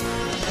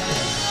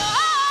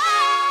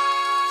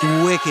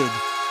 Wicked.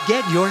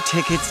 Get your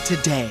tickets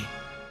today.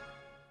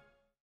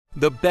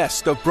 The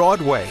Best of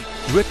Broadway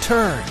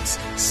returns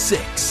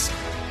 6.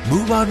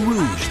 Moulin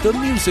Rouge the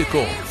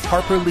Musical,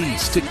 Harper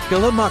Lee's To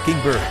Kill a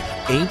Mockingbird,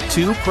 Ain't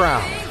Too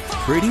Proud,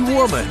 Pretty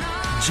Woman,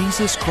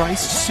 Jesus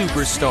Christ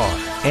Superstar,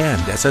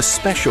 and as a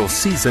special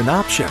season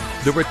option,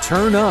 the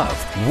return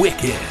of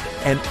Wicked,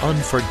 an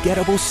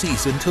unforgettable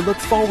season to look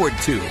forward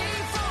to.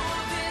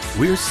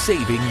 We're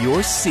saving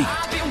your seat.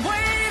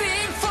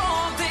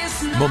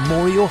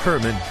 Memorial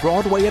Herman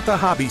Broadway at the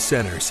Hobby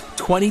Centers,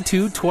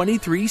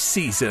 22-23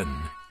 season.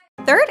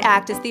 Third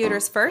Act is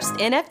theater's first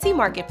NFT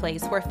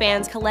marketplace where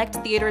fans collect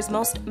theater's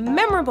most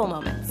memorable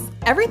moments.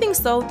 Everything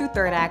sold through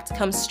Third Act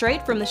comes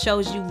straight from the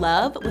shows you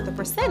love, with a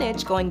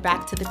percentage going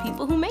back to the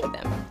people who made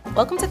them.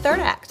 Welcome to Third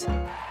Act,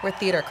 where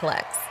theater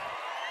collects.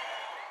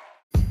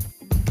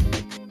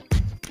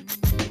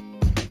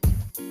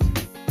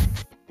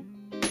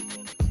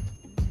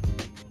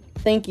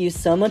 Thank you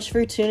so much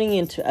for tuning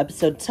in to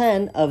episode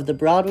 10 of the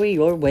Broadway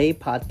Your Way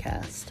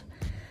podcast.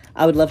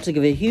 I would love to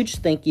give a huge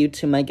thank you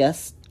to my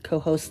guest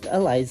co-host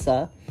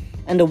Eliza,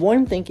 and a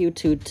warm thank you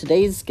to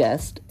today's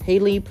guest,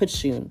 Hayley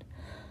Podschun.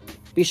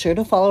 Be sure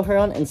to follow her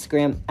on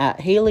Instagram at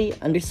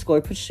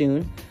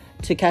Hayley_Podschun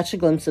to catch a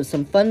glimpse of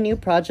some fun new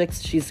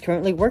projects she's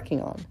currently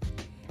working on.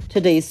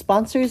 Today's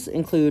sponsors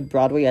include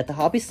Broadway at the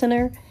Hobby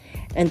Center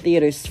and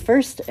theater's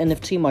first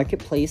NFT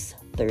marketplace,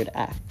 Third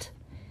Act.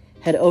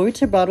 Head over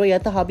to Broadway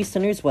at the Hobby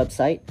Center's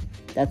website,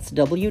 that's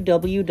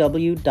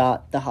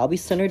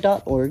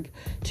www.thehobbycenter.org,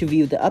 to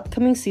view the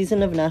upcoming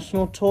season of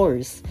national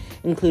tours,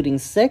 including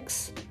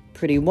Six,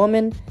 Pretty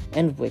Woman,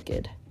 and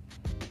Wicked.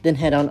 Then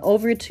head on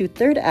over to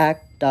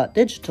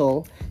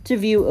thirdact.digital to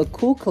view a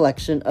cool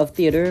collection of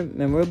theater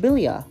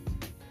memorabilia.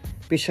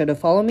 Be sure to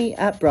follow me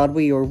at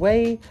Broadway Your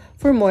Way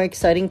for more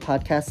exciting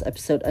podcast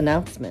episode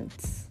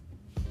announcements.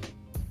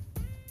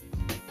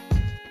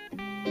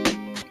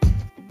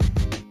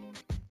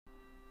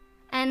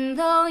 And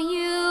though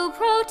you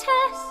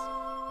protest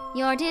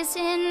your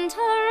disinterest,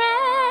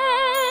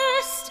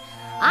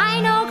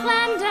 I know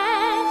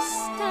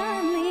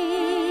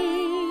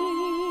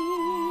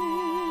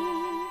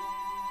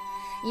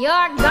clandestinely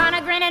you're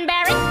gonna grin and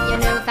bear it, your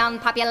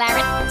newfound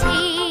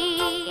popularity.